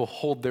multitude, and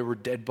behold, there were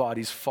dead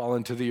bodies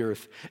fallen to the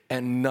earth,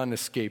 and none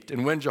escaped.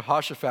 And when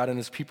Jehoshaphat and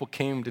his people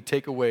came to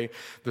take away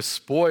the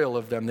spoil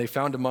of them, they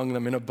found among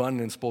them in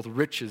abundance both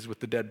riches with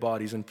the dead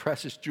bodies and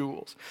precious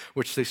jewels,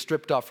 which they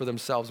stripped off for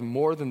themselves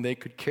more than they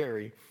could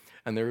carry.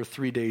 And there were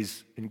 3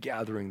 days in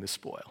gathering the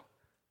spoil.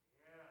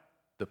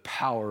 The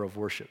power of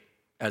worship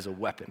as a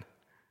weapon.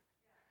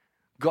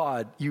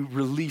 God, you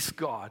release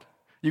God.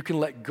 You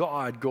can let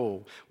God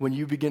go when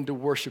you begin to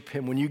worship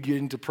him, when you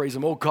begin to praise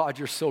him. Oh God,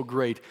 you're so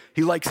great.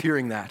 He likes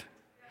hearing that.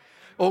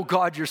 Oh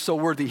God, you're so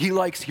worthy. He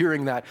likes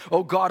hearing that.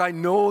 Oh God, I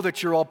know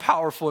that you're all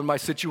powerful in my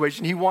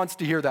situation. He wants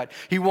to hear that.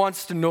 He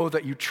wants to know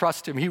that you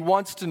trust him. He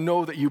wants to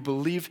know that you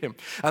believe him.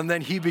 And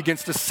then he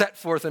begins to set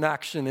forth an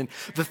action, and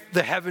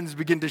the heavens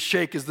begin to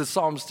shake, as the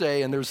Psalms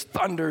say, and there's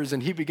thunders,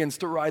 and he begins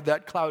to ride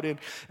that cloud in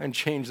and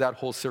change that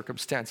whole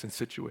circumstance and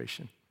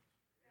situation.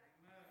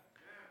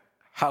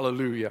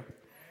 Hallelujah.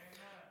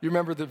 You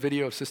remember the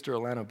video of Sister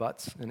Alana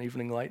Butts in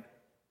Evening Light?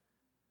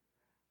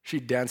 She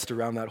danced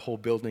around that whole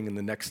building, and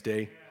the next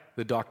day,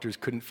 the doctors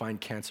couldn't find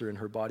cancer in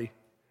her body.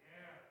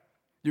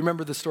 You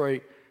remember the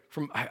story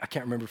from, I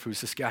can't remember if it was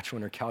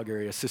Saskatchewan or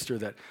Calgary, a sister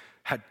that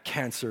had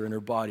cancer in her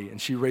body, and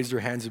she raised her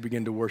hands and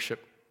began to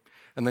worship.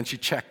 And then she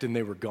checked, and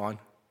they were gone.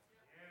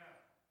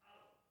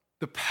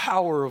 The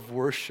power of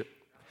worship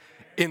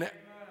in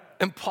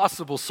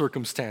impossible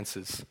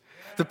circumstances.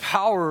 The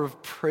power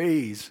of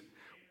praise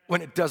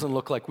when it doesn't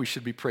look like we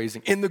should be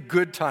praising. In the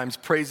good times,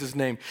 praise his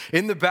name.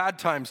 In the bad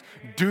times,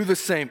 do the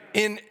same.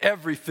 In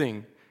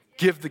everything,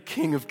 give the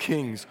King of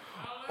Kings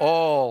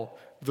all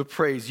the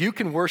praise. You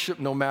can worship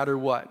no matter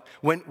what.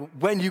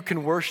 When you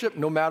can worship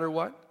no matter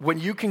what, when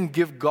you can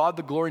give God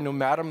the glory no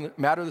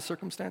matter the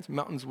circumstance,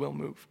 mountains will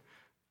move.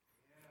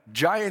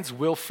 Giants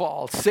will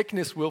fall.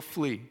 Sickness will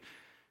flee.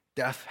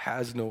 Death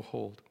has no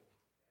hold.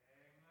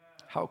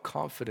 How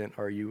confident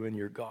are you in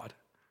your God?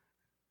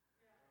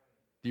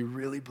 Do you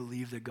really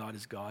believe that God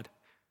is God?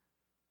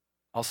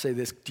 I'll say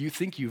this. Do you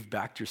think you've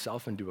backed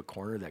yourself into a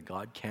corner that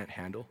God can't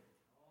handle?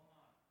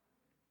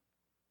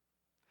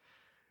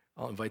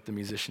 I'll invite the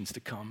musicians to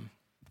come.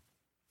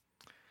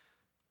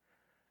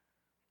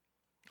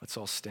 Let's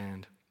all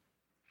stand.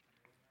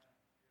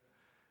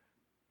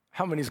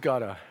 How many's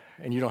got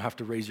and you don't have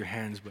to raise your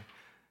hands, but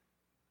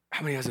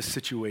how many has a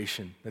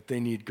situation that they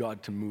need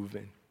God to move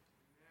in?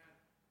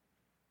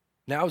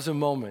 Now's a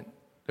moment.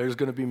 There's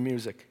going to be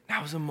music.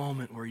 Now's a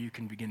moment where you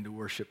can begin to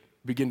worship,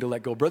 begin to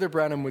let go. Brother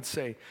Branham would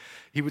say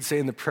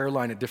in the prayer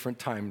line at different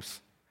times,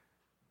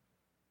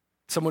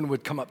 someone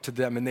would come up to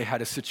them and they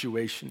had a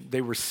situation.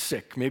 They were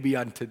sick, maybe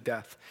unto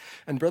death.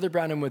 And Brother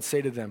Branham would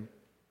say to them,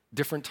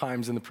 different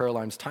times in the prayer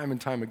lines, time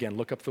and time again,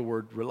 look up the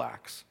word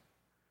relax.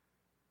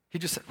 He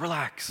just said,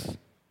 relax,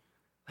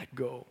 let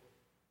go.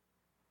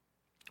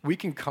 We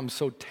can come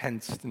so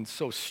tensed and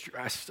so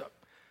stressed up.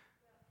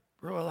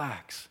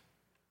 Relax.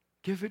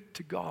 Give it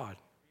to God.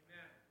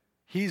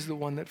 He's the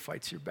one that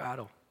fights your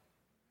battle.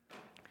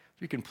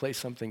 If you can play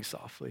something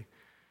softly,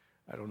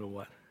 I don't know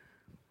what,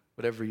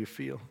 whatever you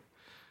feel.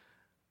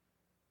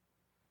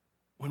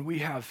 When we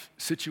have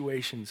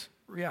situations,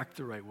 react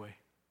the right way.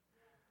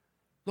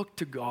 Look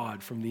to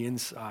God from the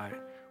inside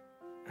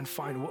and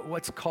find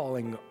what's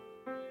calling.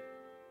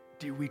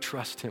 Do we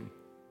trust him?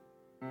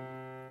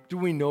 Do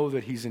we know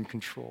that he's in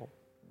control?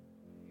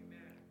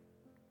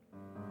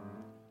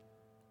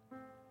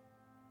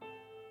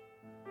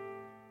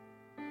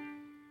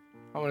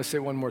 I want to say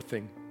one more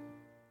thing.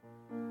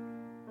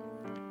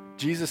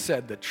 Jesus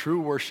said that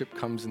true worship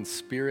comes in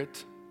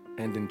spirit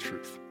and in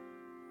truth.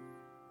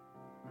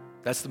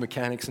 That's the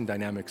mechanics and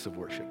dynamics of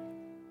worship.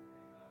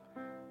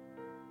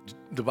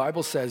 The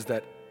Bible says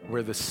that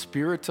where the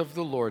Spirit of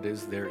the Lord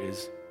is, there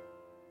is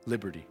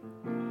liberty.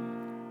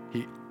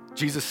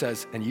 Jesus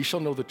says, and ye shall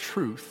know the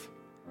truth,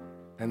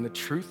 and the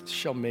truth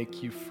shall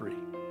make you free.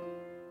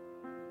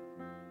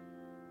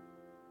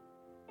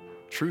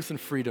 Truth and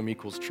freedom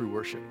equals true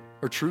worship,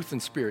 or truth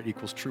and spirit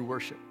equals true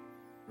worship.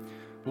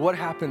 But what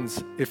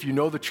happens if you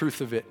know the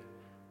truth of it,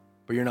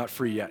 but you're not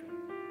free yet?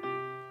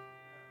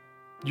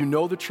 You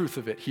know the truth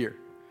of it here.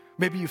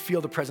 Maybe you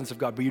feel the presence of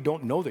God, but you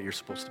don't know that you're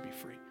supposed to be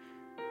free.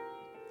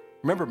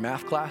 Remember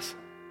math class?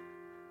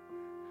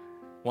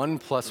 1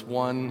 +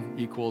 1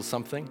 equals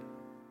something.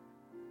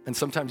 And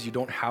sometimes you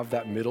don't have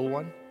that middle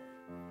one.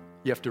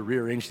 You have to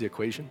rearrange the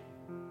equation.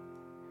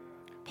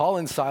 Paul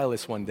and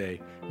Silas one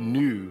day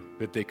knew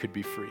that they could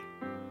be free.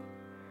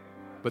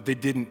 But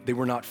they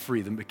were not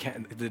free.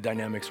 The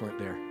dynamics weren't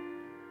there.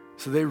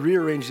 So they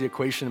rearranged the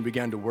equation and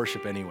began to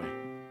worship anyway.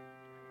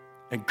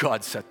 And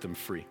God set them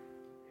free.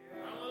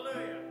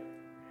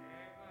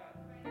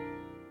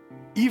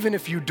 Even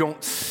if you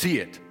don't see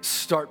it,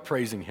 start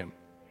praising him.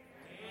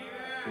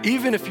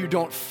 Even if you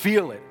don't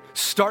feel it,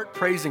 start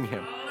praising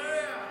him.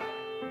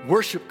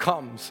 Worship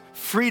comes,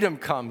 freedom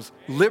comes,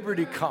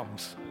 liberty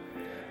comes.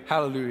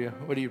 Hallelujah.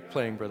 What are you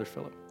playing, Brother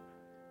Philip?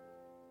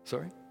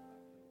 Sorry?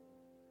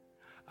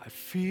 I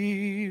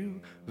feel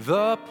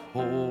the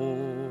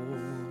pull.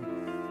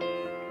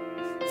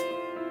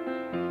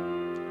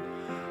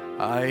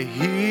 I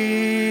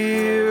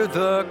hear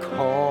the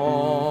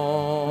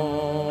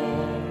call,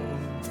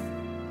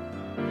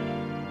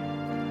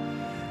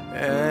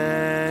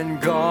 and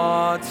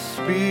God's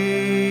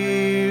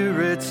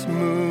Spirit's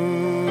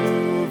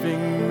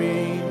moving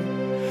me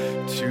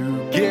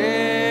to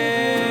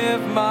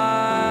give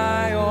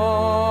my all.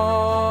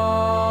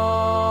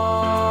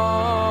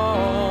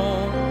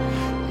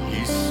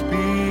 He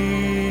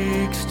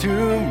speaks to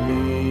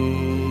me,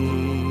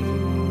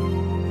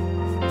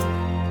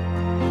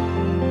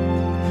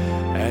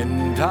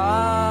 and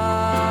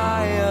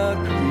I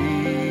agree.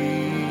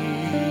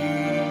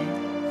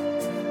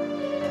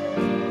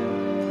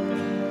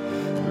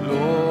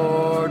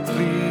 Lord,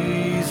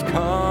 please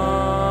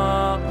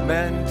come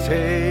and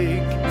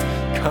take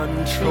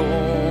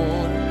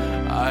control.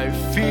 I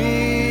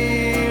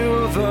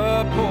feel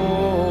the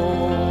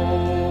pull.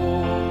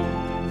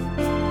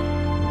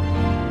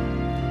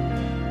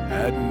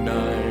 At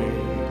night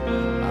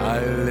I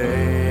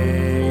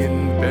lay in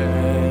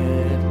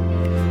bed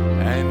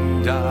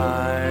and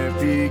I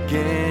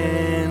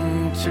begin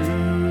to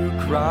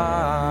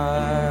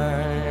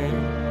cry,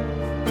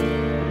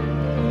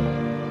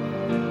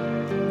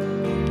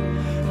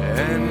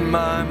 and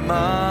my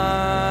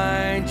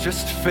mind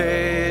just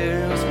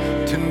fails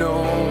to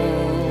know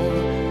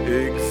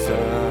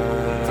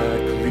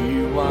exactly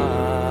why.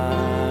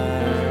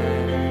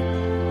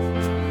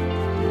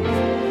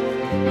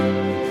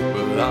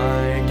 Well,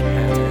 I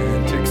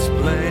can't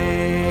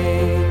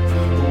explain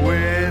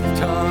with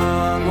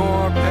tongue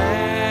or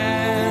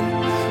pen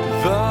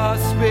the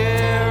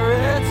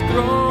Spirit's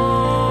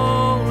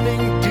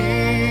groaning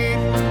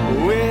deep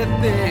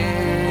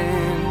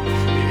within.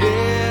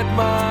 It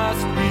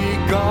must be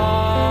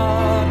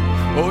God,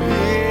 oh,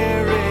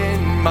 here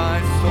in my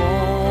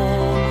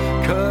soul,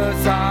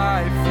 'cause I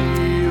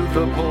feel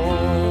the pull.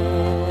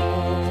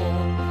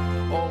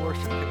 Oh,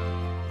 worship Him.